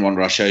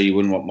Russia. You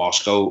wouldn't want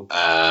Moscow.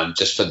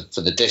 Just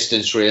for the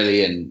distance,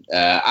 really. And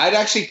I'd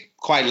actually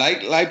quite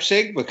like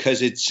Leipzig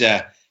because it's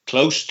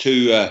close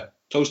to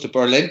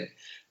Berlin.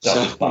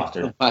 So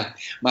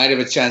might have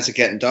a chance of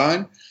getting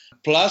down.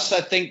 Plus, I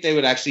think they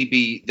would actually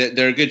be.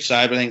 They're a good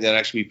side, but I think they'd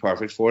actually be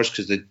perfect for us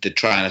because they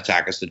try and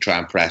attack us, they try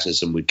and press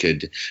us, and we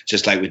could,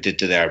 just like we did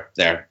to their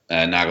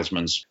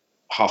Nagelsmann's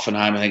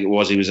Hoffenheim, I think it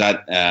was he was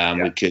at.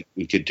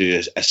 We could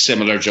do a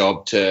similar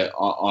job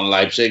on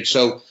Leipzig.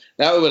 So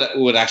that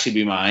would actually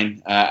be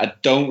mine. I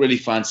don't really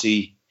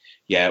fancy.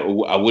 Yeah,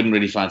 I wouldn't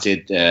really fancy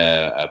it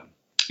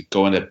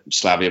going to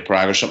Slavia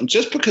Prague or something,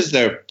 just because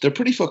they're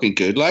pretty fucking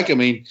good. Like, I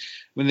mean,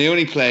 when they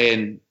only play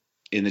in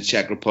the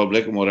Czech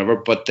Republic and whatever,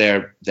 but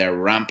they're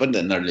rampant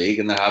in their league,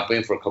 and they have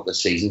been for a couple of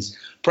seasons.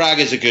 Prague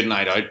is a good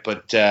night out,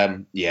 but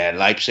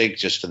Leipzig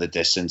just for the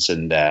distance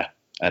and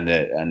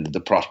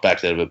the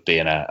prospect of it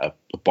being a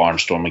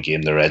barnstorming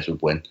game, the Reds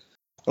would win.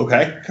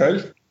 Okay,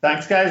 cool.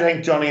 Thanks, guys. I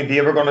think Johnny and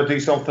Dave are going to do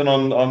something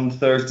on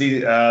Thursday,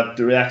 the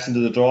reaction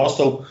to the draw.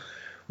 So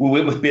we'll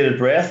wait with bated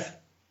breath.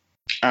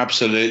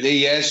 Absolutely,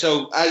 yeah.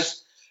 So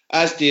as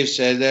as Dave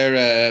said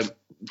there,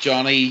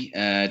 John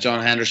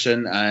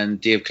Henderson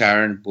and Dave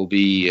Carron will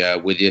be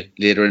with you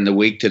later in the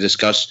week to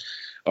discuss,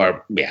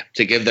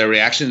 to give their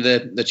reaction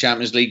to the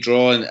Champions League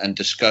draw and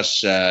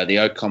discuss the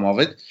outcome of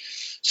it.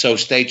 So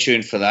stay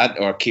tuned for that,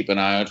 or keep an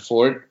eye out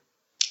for it.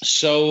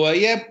 So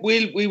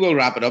we will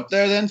wrap it up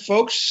there then,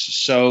 folks.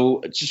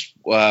 So just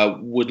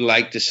would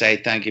like to say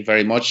thank you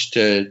very much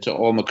to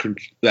all my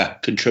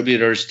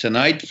contributors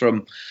tonight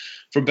from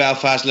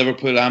Belfast,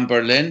 Liverpool and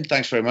Berlin.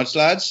 Thanks very much,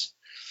 lads.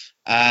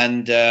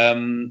 And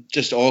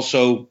just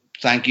also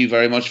thank you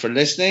very much for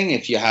listening.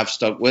 If you have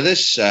stuck with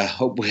us,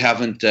 hope we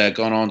haven't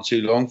gone on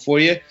too long for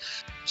you.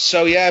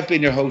 So I've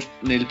been your host,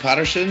 Neil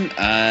Patterson,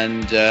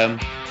 and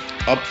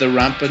up the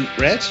rampant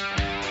Reds.